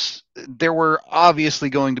 Dubas, there were obviously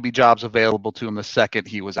going to be jobs available to him the second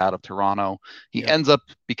he was out of Toronto. He ends up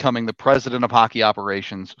becoming the president of hockey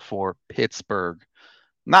operations for Pittsburgh.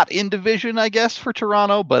 Not in division, I guess, for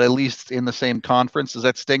Toronto, but at least in the same conference. Does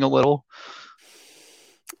that sting a little?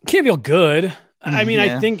 Can't feel good. I mean,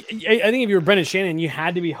 I think if you were Brendan Shannon, you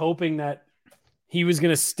had to be hoping that he was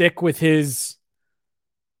going to stick with his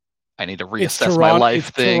I need to reassess my life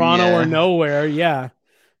thing. Toronto or nowhere. Yeah.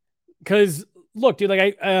 Because look, dude,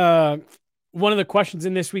 like one of the questions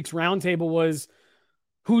in this week's roundtable was,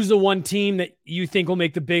 who's the one team that you think will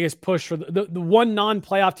make the biggest push for the one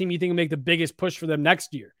non-playoff team you think will make the biggest push for them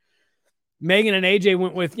next year? Megan and AJ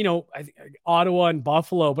went with, I think Ottawa and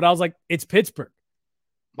Buffalo, but I was like, it's Pittsburgh.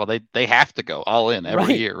 Well, they have to go all in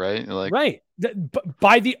every year, right? Right.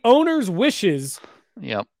 By the owner's wishes.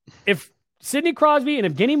 Yep. If Sidney Crosby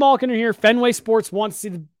and Evgeny Malkin are here, Fenway Sports wants to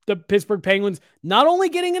see the Pittsburgh Penguins not only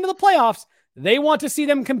getting into the playoffs, they want to see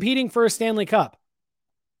them competing for a Stanley Cup.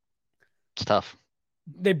 It's tough.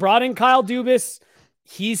 They brought in Kyle Dubas.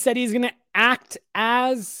 He said he's going to act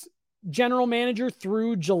as general manager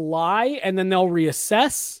through July, and then they'll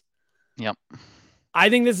reassess. Yep. I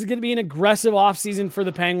think this is going to be an aggressive offseason for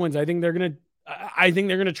the Penguins. I think they're going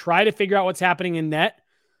to try to figure out what's happening in net.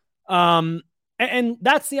 And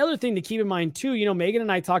that's the other thing to keep in mind too. Megan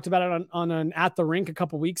and I talked about it on an At the Rink a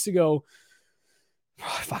couple weeks ago.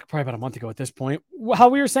 Probably about a month ago at this point. How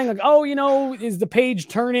we were saying like, is the page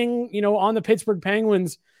turning, on the Pittsburgh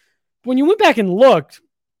Penguins? When you went back and looked,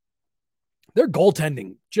 their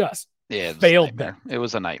goaltending just failed them. It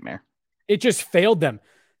was a nightmare. It just failed them.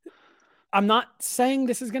 I'm not saying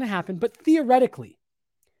this is going to happen, but theoretically,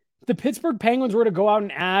 if the Pittsburgh Penguins were to go out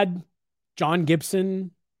and add John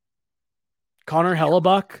Gibson, Connor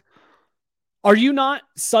Hellebuck, are you not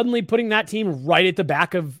suddenly putting that team right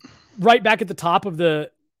back at the top of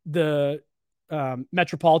the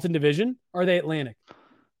Metropolitan Division? Or are they Atlantic?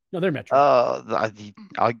 No, they're Metro.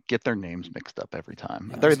 I get their names mixed up every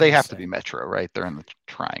time. They have to be Metro, right? They're in the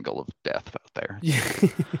triangle of death out there.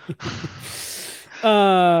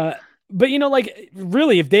 But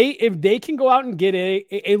really, if they can go out and get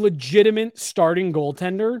a legitimate starting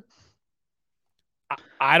goaltender,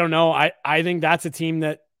 I don't know. I think that's a team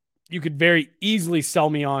that you could very easily sell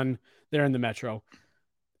me on there in the Metro,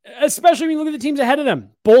 especially when you look at the teams ahead of them.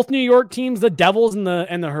 Both New York teams, the Devils and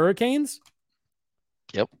the Hurricanes.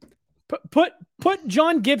 Yep. Put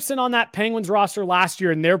John Gibson on that Penguins roster last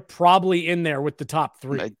year, and they're probably in there with the top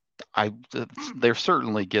three. They're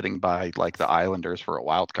certainly getting by like the Islanders for a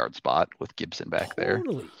wild card spot with Gibson back there.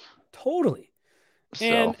 Totally.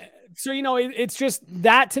 And so, it's just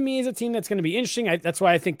that to me is a team that's going to be interesting. That's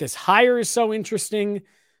why I think this hire is so interesting.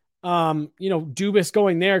 Dubas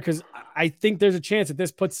going there, because I think there's a chance that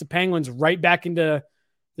this puts the Penguins right back into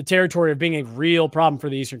the territory of being a real problem for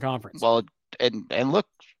the Eastern Conference. Well, and look,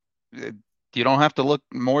 you don't have to look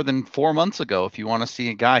more than 4 months ago if you want to see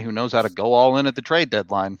a guy who knows how to go all in at the trade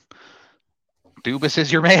deadline. Dubas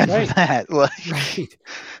is your man for that.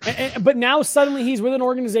 Right. But now suddenly he's with an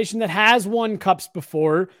organization that has won cups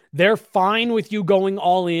before. They're fine with you going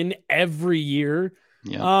all in every year.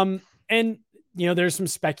 Yeah. And there's some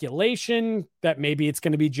speculation that maybe it's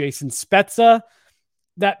going to be Jason Spezza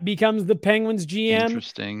that becomes the Penguins GM.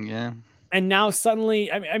 Interesting. Yeah. And now suddenly,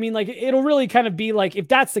 I mean, like, it'll really kind of be like, if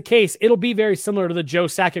that's the case, it'll be very similar to the Joe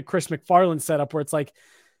Sakic, Chris McFarland setup, where it's like,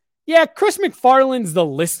 yeah, Chris McFarland's the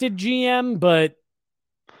listed GM, but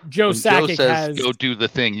Joe Sakic has go do the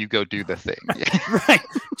thing. You go do the thing. Right.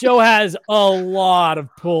 Joe has a lot of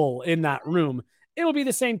pull in that room. It'll be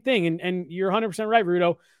the same thing. And you're 100% right,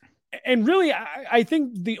 Rudo. And really, I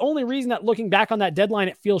think the only reason that looking back on that deadline,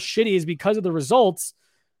 it feels shitty is because of the results.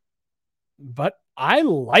 But I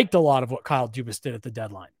liked a lot of what Kyle Dubas did at the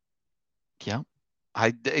deadline. Yeah.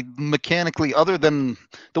 I mechanically, other than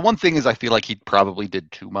the one thing is I feel like he probably did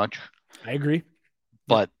too much. I agree.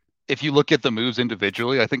 But if you look at the moves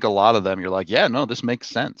individually, I think a lot of them you're like, yeah, no, this makes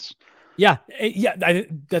sense. Yeah.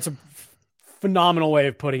 That's a phenomenal way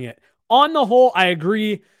of putting it. On the whole, I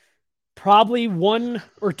agree. Probably one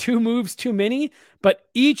or two moves too many, but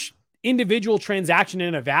each individual transaction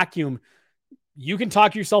in a vacuum, you can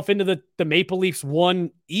talk yourself into the Maple Leafs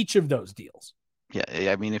won each of those deals.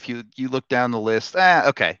 Yeah, I mean, if you look down the list,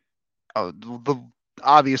 okay.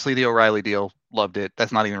 Obviously the O'Reilly deal Loved it.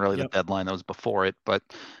 That's not even really the deadline. That was before it, but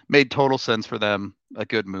made total sense for them. A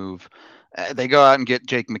good move. They go out and get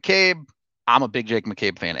Jake McCabe. I'm a big Jake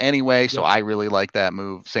McCabe fan anyway, so I really like that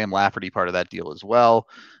move. Sam Lafferty part of that deal as well.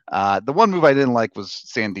 The one move I didn't like was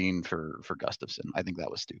Sandin for Gustafsson. I think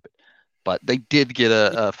that was stupid. But they did get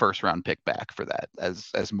a first round pick back for that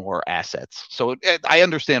as more assets. So I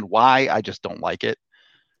understand why. I just don't like it.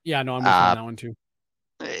 Yeah, no, I'm with you on that one too.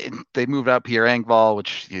 They moved out Pierre Engvall,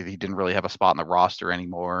 which he didn't really have a spot in the roster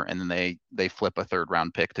anymore. And then they flip a third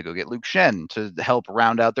round pick to go get Luke Shen to help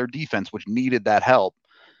round out their defense, which needed that help.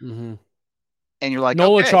 Mm-hmm. And you're like,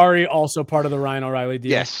 Nola Chari, also part of the Ryan O'Reilly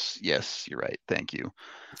deal. Yes, you're right. Thank you.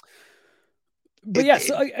 But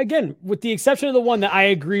so again, with the exception of the one that I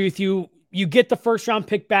agree with you, you get the first round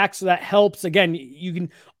pick back, so that helps. Again, you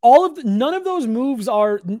can none of those moves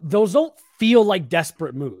don't feel like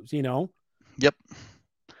desperate moves, you know? Yep.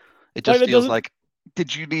 It just feels like,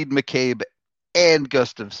 did you need McCabe and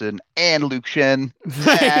Gustafsson and Luke Shen?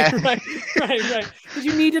 Right. Did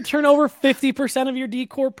you need to turn over 50% of your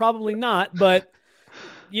D-core? Probably not. But,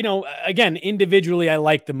 again, individually, I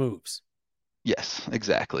like the moves. Yes,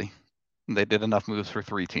 exactly. They did enough moves for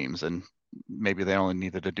 3 teams, and maybe they only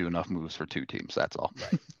needed to do enough moves for 2 teams. That's all.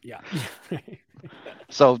 Right. Yeah.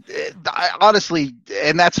 So honestly,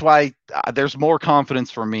 and that's why there's more confidence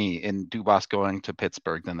for me in Dubas going to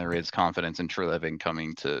Pittsburgh than there is confidence in Treliving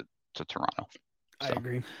coming to Toronto. So,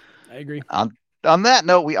 I agree. On that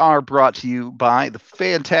note, we are brought to you by the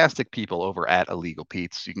fantastic people over at Illegal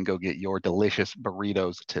Pete's. You can go get your delicious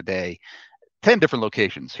burritos today. 10 different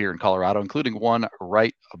locations here in Colorado, including one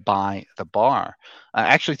right by the bar. I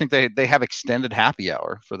actually think they have extended happy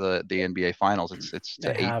hour for the NBA Finals. It's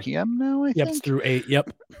to 8 p.m. now, I think. It's through 8.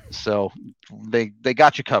 Yep. So they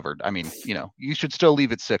got you covered. I mean, you should still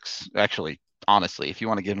leave at 6. Actually, honestly, if you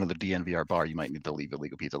want to get into the DNVR bar, you might need to leave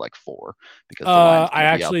Illegal Pizza like 4 because the line's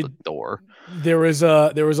gonna be out the door. There was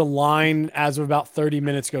a line as of about 30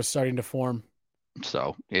 minutes ago starting to form.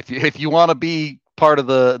 So if you want to be part of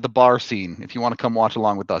the bar scene, if you want to come watch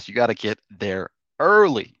along with us, you got to get there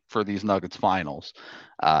early for these Nuggets finals.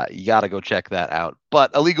 You got to go check that out.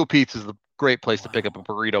 But Illegal Pete's is the great place to pick up a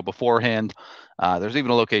burrito beforehand. There's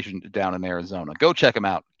even a location down in Arizona. Go check them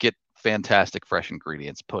out. Get fantastic fresh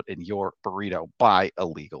ingredients put in your burrito by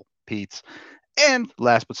Illegal Pete's. And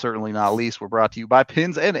last but certainly not least, we're brought to you by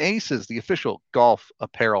Pins and Aces, the official golf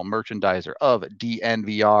apparel merchandiser of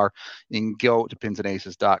DNVR. You can go to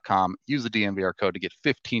pinsandaces.com, use the DNVR code to get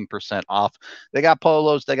 15% off. They got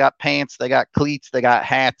polos, they got pants, they got cleats, they got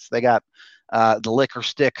hats, they got the liquor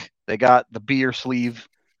stick, they got the beer sleeve.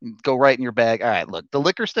 Go right in your bag. All right, look, the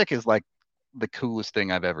liquor stick is like the coolest thing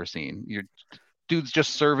I've ever seen. Dude's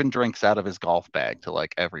just serving drinks out of his golf bag to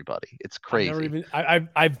like everybody. It's crazy.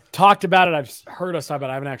 I've talked about it. I've heard us talk about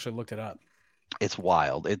it. I haven't actually looked it up. It's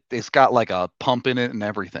wild. It's got like a pump in it and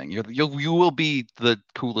everything. You will be the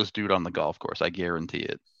coolest dude on the golf course. I guarantee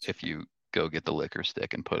it. If you go get the liquor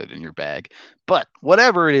stick and put it in your bag. But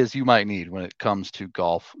whatever it is you might need when it comes to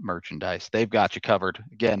golf merchandise, they've got you covered.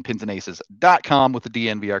 Again, pinsandaces.com with the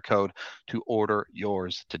DNVR code to order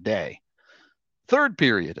yours today. Third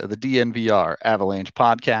period of the DNVR Avalanche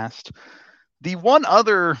podcast. The one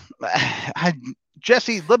other,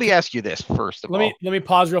 Jesse, let me ask you this first of all. Let me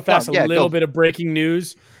pause real fast. A little bit of breaking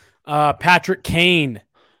news. Patrick Kane,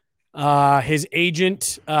 his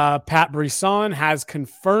agent, Pat Brisson, has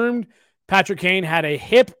confirmed Patrick Kane had a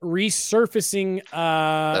hip resurfacing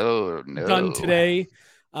done today.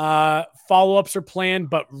 Follow-ups are planned,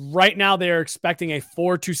 but right now they are expecting a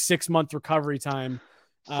 4 to 6 month recovery time.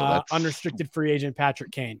 So unrestricted free agent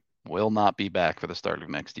Patrick Kane will not be back for the start of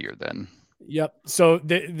next year then. Yep. So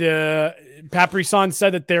the Pat Brisson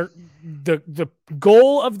said that the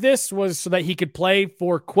goal of this was so that he could play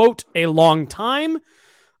for, quote, a long time.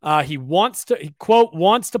 He wants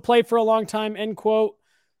to play for a long time, end quote.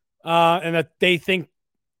 And that they think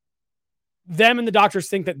them and the doctors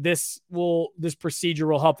think that this procedure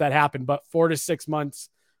will help that happen, but 4 to 6 months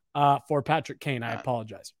for Patrick Kane. I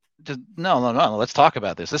apologize. No. Let's talk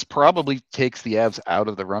about this. This probably takes the Avs out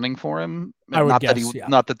of the running for him. Not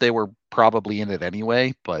that they were probably in it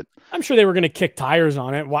anyway, but I'm sure they were going to kick tires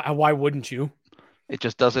on it. Why wouldn't you? It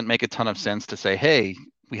just doesn't make a ton of sense to say, hey,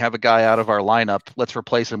 we have a guy out of our lineup. Let's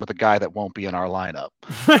replace him with a guy that won't be in our lineup.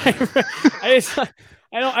 I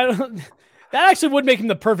don't. That actually would make him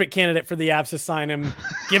the perfect candidate for the Avs to sign him,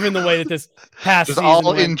 given the way that this past season all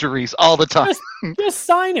went. Injuries all the time. Just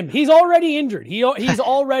sign him. He's already injured. He's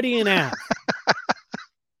already an Av.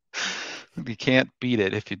 You can't beat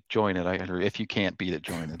it if you join it. If you can't beat it,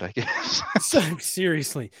 join it, I guess.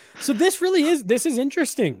 Seriously. So this is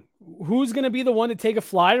interesting. Who's going to be the one to take a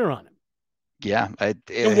flyer on him? Yeah.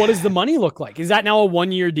 And what does the money look like? Is that now a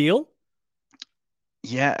 1-year deal?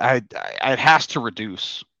 Yeah, it has to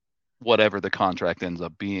reduce whatever the contract ends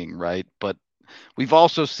up being, right? But we've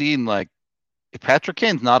also seen, like, Patrick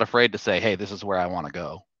Kane's not afraid to say, hey, this is where I want to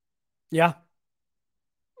go. Yeah.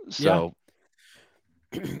 So,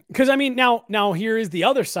 because I mean, now here is the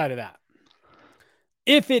other side of that.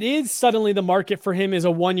 If it is suddenly the market for him is a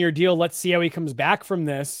 1-year deal, let's see how he comes back from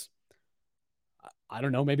this. I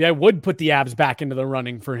don't know. Maybe I would put the Avs back into the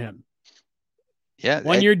running for him. Yeah.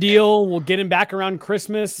 1-year deal. We'll get him back around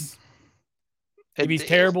Christmas. If he's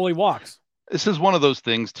terrible, he walks. This is one of those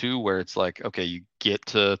things too, where it's like, okay, you get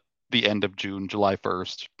to the end of June, July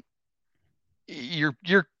 1st. Your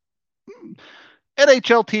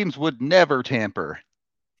NHL teams would never tamper.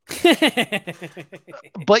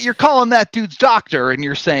 But you're calling that dude's doctor and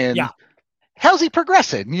you're saying, yeah, how's he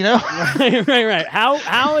progressing? You know? Right.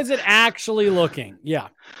 How is it actually looking? Yeah.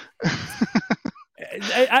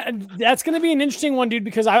 That's going to be an interesting one, dude,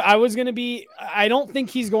 because I don't think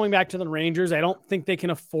he's going back to the Rangers. I don't think they can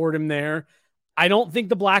afford him there. I don't think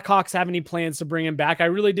the Blackhawks have any plans to bring him back. I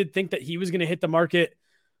really did think that he was going to hit the market,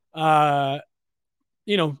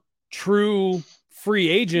 true free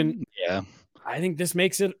agent. Yeah. I think this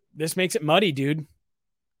makes it muddy, dude.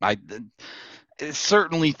 I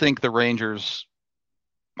certainly think the Rangers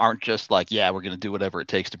aren't just like, yeah, we're going to do whatever it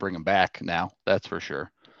takes to bring him back now. That's for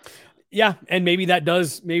sure. Yeah, and maybe that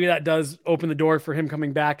does open the door for him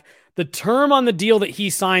coming back. The term on the deal that he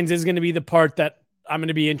signs is going to be the part that I'm going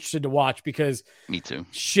to be interested to watch, because me too.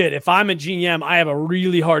 Shit, if I'm a GM, I have a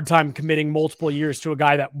really hard time committing multiple years to a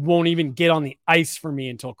guy that won't even get on the ice for me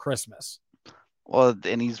until Christmas. Well,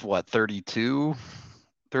 and he's what, 32,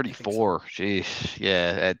 34. So. Jeez.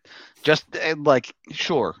 Yeah.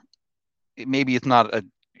 Sure. Maybe it's not a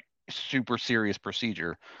super serious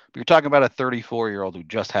procedure, but you're talking about a 34-year-old who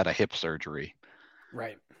just had a hip surgery.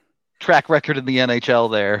 Right. Track record in the NHL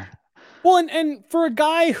there. Well, and for a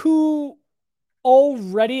guy who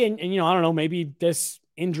already, and I don't know, maybe this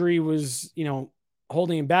injury was,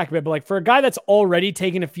 holding him back a bit, but like for a guy that's already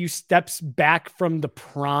taken a few steps back from the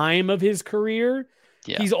prime of his career,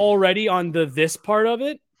 he's already on this part of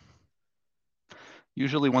it.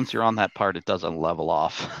 Usually once you're on that part, it doesn't level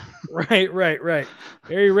off. Right.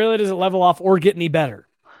 Very rarely does it level off or get any better.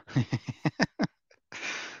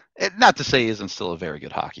 Not to say he isn't still a very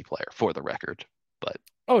good hockey player, for the record, but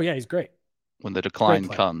oh yeah, he's great. When the decline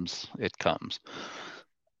comes, it comes.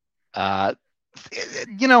 That's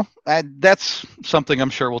something I'm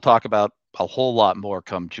sure we'll talk about a whole lot more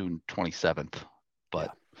come June 27th.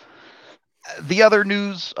 But the other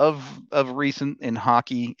news of recent in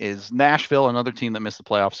hockey is Nashville, another team that missed the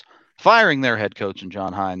playoffs, firing their head coach and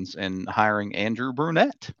John Hines and hiring Andrew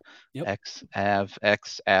Brunette,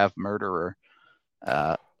 ex-Av murderer.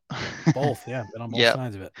 Both, yeah, been on both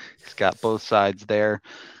sides of it. He's got both sides there.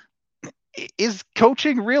 Is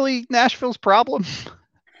coaching really Nashville's problem?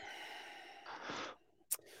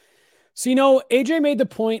 So, AJ made the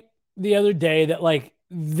point the other day that like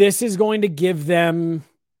this is going to give them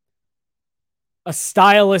a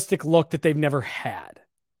stylistic look that they've never had.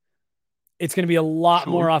 It's going to be a lot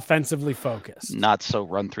more offensively focused. Not so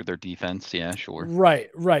run through their defense. Yeah, sure. Right.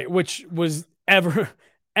 Which was ever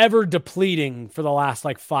depleting for the last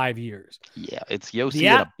 5 years. Yeah, it's Yossi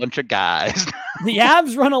and a bunch of guys. The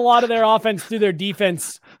Avs run a lot of their offense through their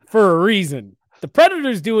defense for a reason. The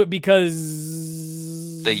Predators do it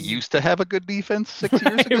because they used to have a good defense 6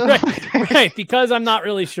 years ago. Right, because I'm not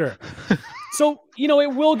really sure. So,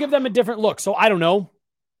 it will give them a different look. So I don't know.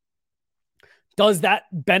 Does that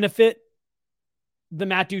benefit the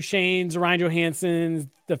Matt Duchene's, Ryan Johansson's,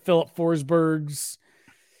 the Philip Forsbergs?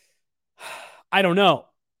 I don't know.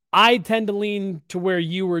 I tend to lean to where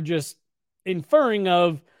you were just inferring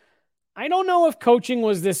of, I don't know if coaching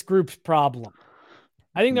was this group's problem.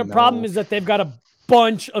 I think their problem is that they've got a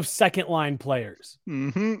bunch of second line players.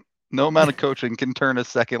 Mm-hmm. No amount of coaching can turn a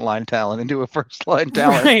second line talent into a first line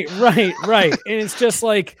talent. Right. And it's just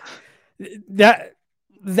like that.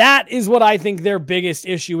 That is what I think their biggest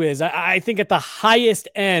issue is. I think at the highest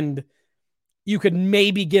end, you could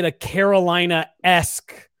maybe get a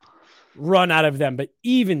Carolina-esque run out of them. But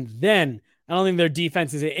even then, I don't think their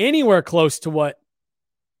defense is anywhere close to what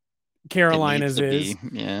Carolina's is.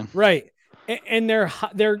 Yeah. Right. And their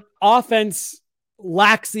offense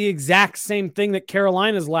lacks the exact same thing that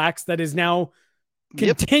Carolina's lacks, that is now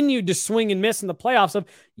continued to swing and miss in the playoffs of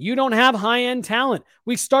you don't have high-end talent.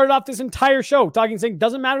 We started off this entire show saying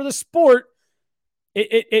doesn't matter the sport.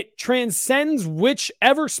 It transcends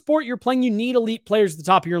whichever sport you're playing. You need elite players at the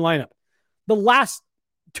top of your lineup. The last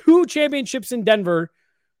 2 championships in Denver,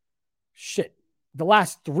 the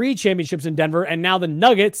last 3 championships in Denver, and now the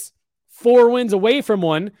Nuggets 4 wins away from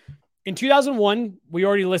one. In 2001, we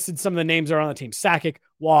already listed some of the names that are on the team. Sakic,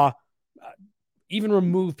 Waugh, even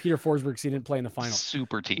remove Peter Forsberg because he didn't play in the final.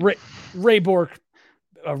 Super team. Ray Bourque,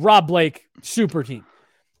 Rob Blake, super team.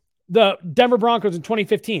 The Denver Broncos in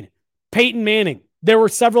 2015, Peyton Manning. There were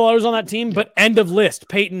several others on that team, but end of list,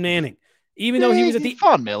 Peyton Manning. Even though he was at the...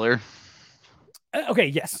 Von Miller. Okay,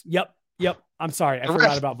 yes. Yep. I'm sorry. I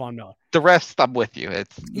forgot about Von Miller. The rest, I'm with you.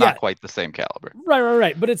 It's not quite the same caliber.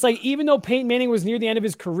 Right. But it's like, even though Peyton Manning was near the end of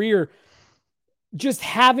his career, just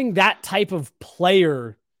having that type of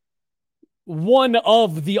player, one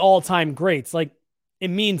of the all-time greats, like, it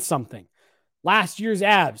means something. Last year's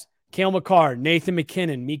Avs, Cale Makar, Nathan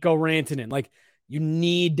McKinnon, Mikko Rantanen. Like, you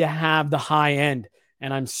need to have the high end.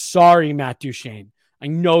 And I'm sorry, Matt Duchene. I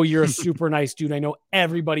know you're a super nice dude. I know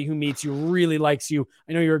everybody who meets you really likes you.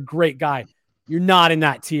 I know you're a great guy. You're not in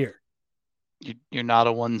that tier. You're not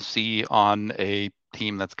a 1C on a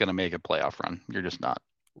team that's going to make a playoff run. You're just not.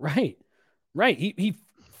 Right. He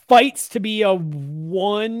fights to be a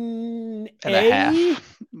 1A. And a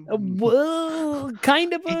half.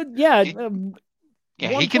 Kind of a, yeah.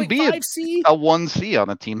 He can be a 1C on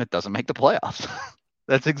a team that doesn't make the playoffs.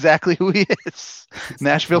 That's exactly who he is.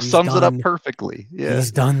 Nashville sums it up perfectly. Yeah.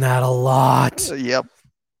 He's done that a lot. Yep.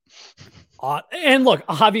 And look,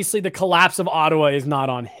 obviously the collapse of Ottawa is not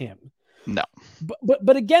on him. No.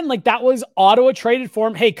 But again, like, that was Ottawa traded for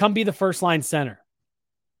him. Hey, come be the first line center.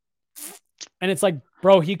 And it's like,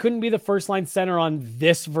 bro, he couldn't be the first line center on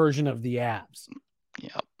this version of the Avs.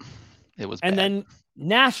 Yep. It was and bad. Then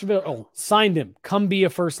Nashville signed him. Come be a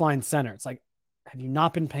first line center. It's like, have you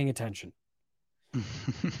not been paying attention?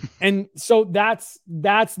 And so that's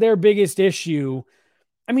their biggest issue.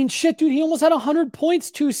 I mean, shit, dude, he almost had 100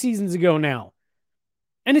 points 2 seasons ago now.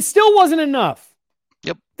 And it still wasn't enough.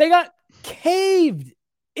 Yep. They got caved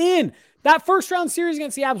in. That first round series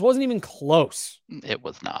against the Avs wasn't even close. It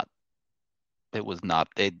was not.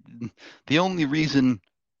 The only reason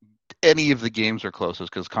any of the games are close is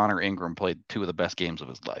because Connor Ingram played 2 of the best games of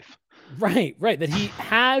his life. Right. That he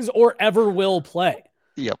has or ever will play.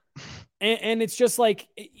 Yep. And it's just like,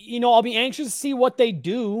 I'll be anxious to see what they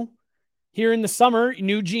do here in the summer.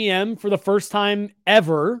 New GM for the first time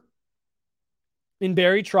ever in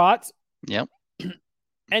Barry Trotz. Yep.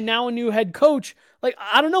 And now a new head coach. Like,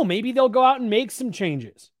 I don't know. Maybe they'll go out and make some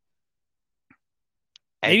changes.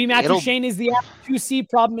 Maybe Matt Duchene is the 2C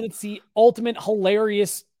problem, and it's the ultimate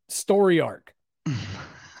hilarious story arc.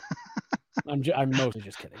 I'm mostly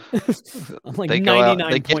just kidding. I'm like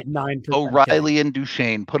 99.9%. O'Reilly and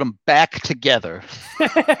Duchene, put them back together.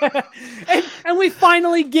 and we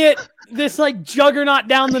finally get this like juggernaut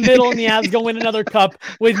down the middle, and the Avs go win another cup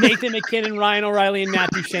with Nathan McKinnon, Ryan O'Reilly, and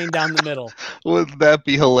Matt Duchene down the middle. Wouldn't that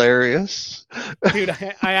be hilarious? Dude,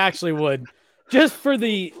 I actually would. Just for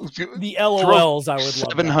the LOLs, I would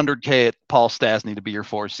love 700K at Paul Stastny to be your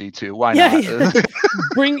 4C too. Why not? Yeah.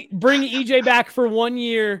 Bring EJ back for 1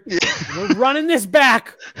 year. Yeah. We're running this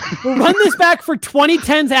back. We'll run this back for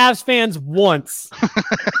 2010s Avs fans once.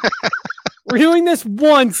 We're doing this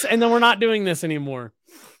once, and then we're not doing this anymore.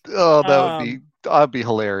 Oh, that'd be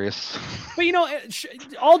hilarious. But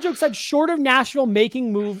all jokes aside, short of Nashville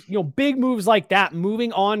making moves, big moves like that,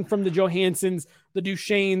 moving on from the Johanssons, the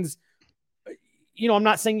Duchenes. I'm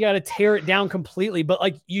not saying you got to tear it down completely, but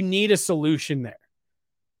like, you need a solution there.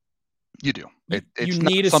 You do. It's you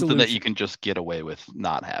not need something that you can just get away with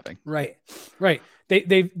not having. Right.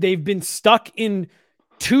 They've been stuck in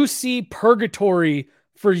 2C purgatory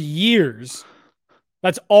for years.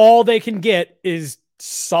 That's all they can get is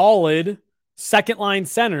solid second line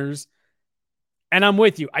centers. And I'm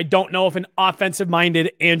with you. I don't know if an offensive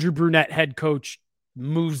minded Andrew Brunette head coach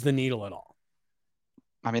moves the needle at all.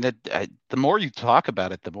 I mean, the more you talk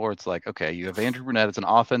about it, the more it's like, okay, you have Andrew Brunette as an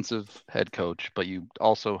offensive head coach, but you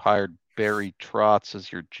also hired Barry Trotz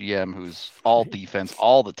as your GM, who's all defense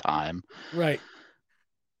all the time. Right.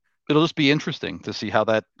 It'll just be interesting to see how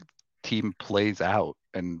that team plays out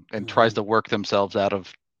and tries to work themselves out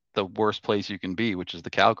of the worst place you can be, which is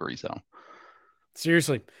the Calgary zone.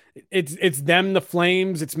 Seriously. It's them, the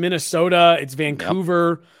Flames, it's Minnesota, it's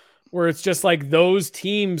Vancouver, where it's just like those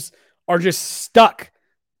teams are just stuck.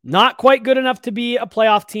 Not quite good enough to be a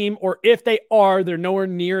playoff team, or if they are, they're nowhere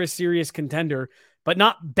near a serious contender, but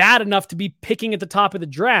not bad enough to be picking at the top of the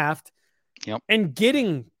draft and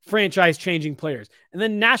getting franchise-changing players. And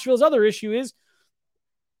then Nashville's other issue is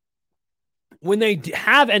when they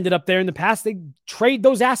have ended up there in the past, they trade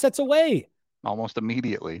those assets away. Almost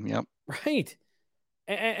immediately, yep. Right.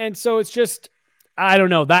 And so it's just, I don't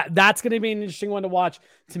know. That's going to be an interesting one to watch.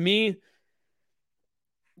 To me,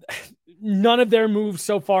 none of their moves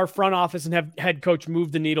so far, front office and head coach,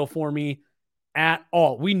 moved the needle for me at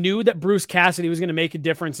all. We knew that Bruce Cassidy was going to make a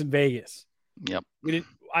difference in Vegas. Yep.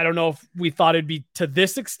 I don't know if we thought it'd be to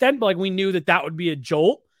this extent, but like we knew that would be a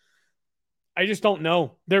jolt. I just don't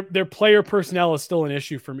know. Their player personnel is still an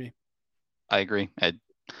issue for me. I agree.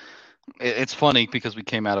 It's funny because we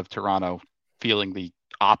came out of Toronto feeling the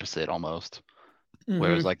opposite almost,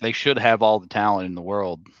 where it's like they should have all the talent in the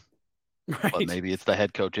world, right, but maybe it's the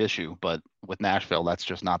head coach issue. But with Nashville, that's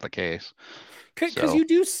just not the case. Because you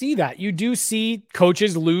do see that. You do see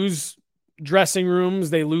coaches lose dressing rooms.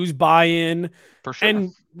 They lose buy-in. For sure.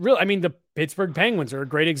 And really, I mean, the Pittsburgh Penguins are a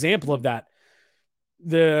great example of that.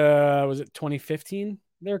 Was it 2015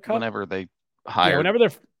 their cut? Whenever they hired. Yeah,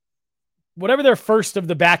 whatever their first of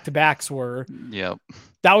the back-to-backs were. Yep.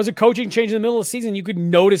 That was a coaching change in the middle of the season. You could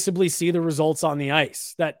noticeably see the results on the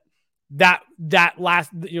ice. That last,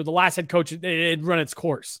 the last head coach, it had run its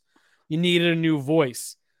course. You needed a new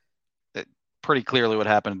voice. Pretty clearly what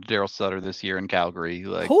happened to Daryl Sutter this year in Calgary.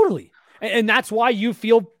 Totally. And that's why you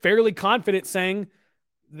feel fairly confident saying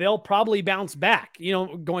they'll probably bounce back.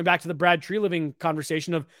 Going back to the Brad Treliving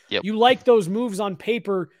conversation of you like those moves on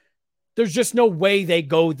paper. There's just no way they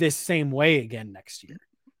go this same way again next year.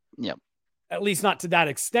 Yep. At least not to that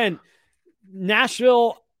extent.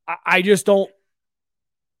 Nashville, I just don't,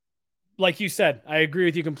 like you said, I agree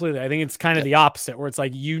with you completely. I think it's kind of the opposite, where it's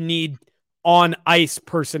like you need on ice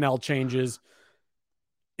personnel changes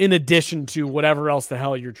in addition to whatever else the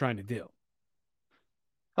hell you're trying to do.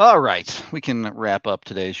 All right. We can wrap up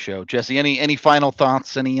today's show. Jesse, any final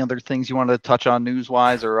thoughts? Any other things you wanted to touch on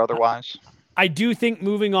news-wise or otherwise? I do think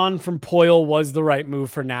moving on from Poile was the right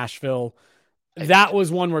move for Nashville. That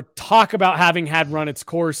was one where talk about having had run its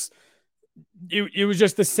course. It was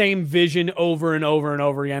just the same vision over and over and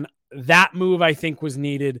over again. That move, I think, was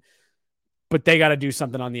needed, but they got to do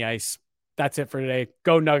something on the ice. That's it for today.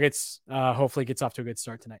 Go Nuggets. Hopefully it gets off to a good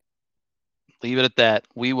start tonight. Leave it at that.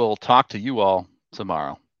 We will talk to you all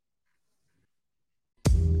tomorrow.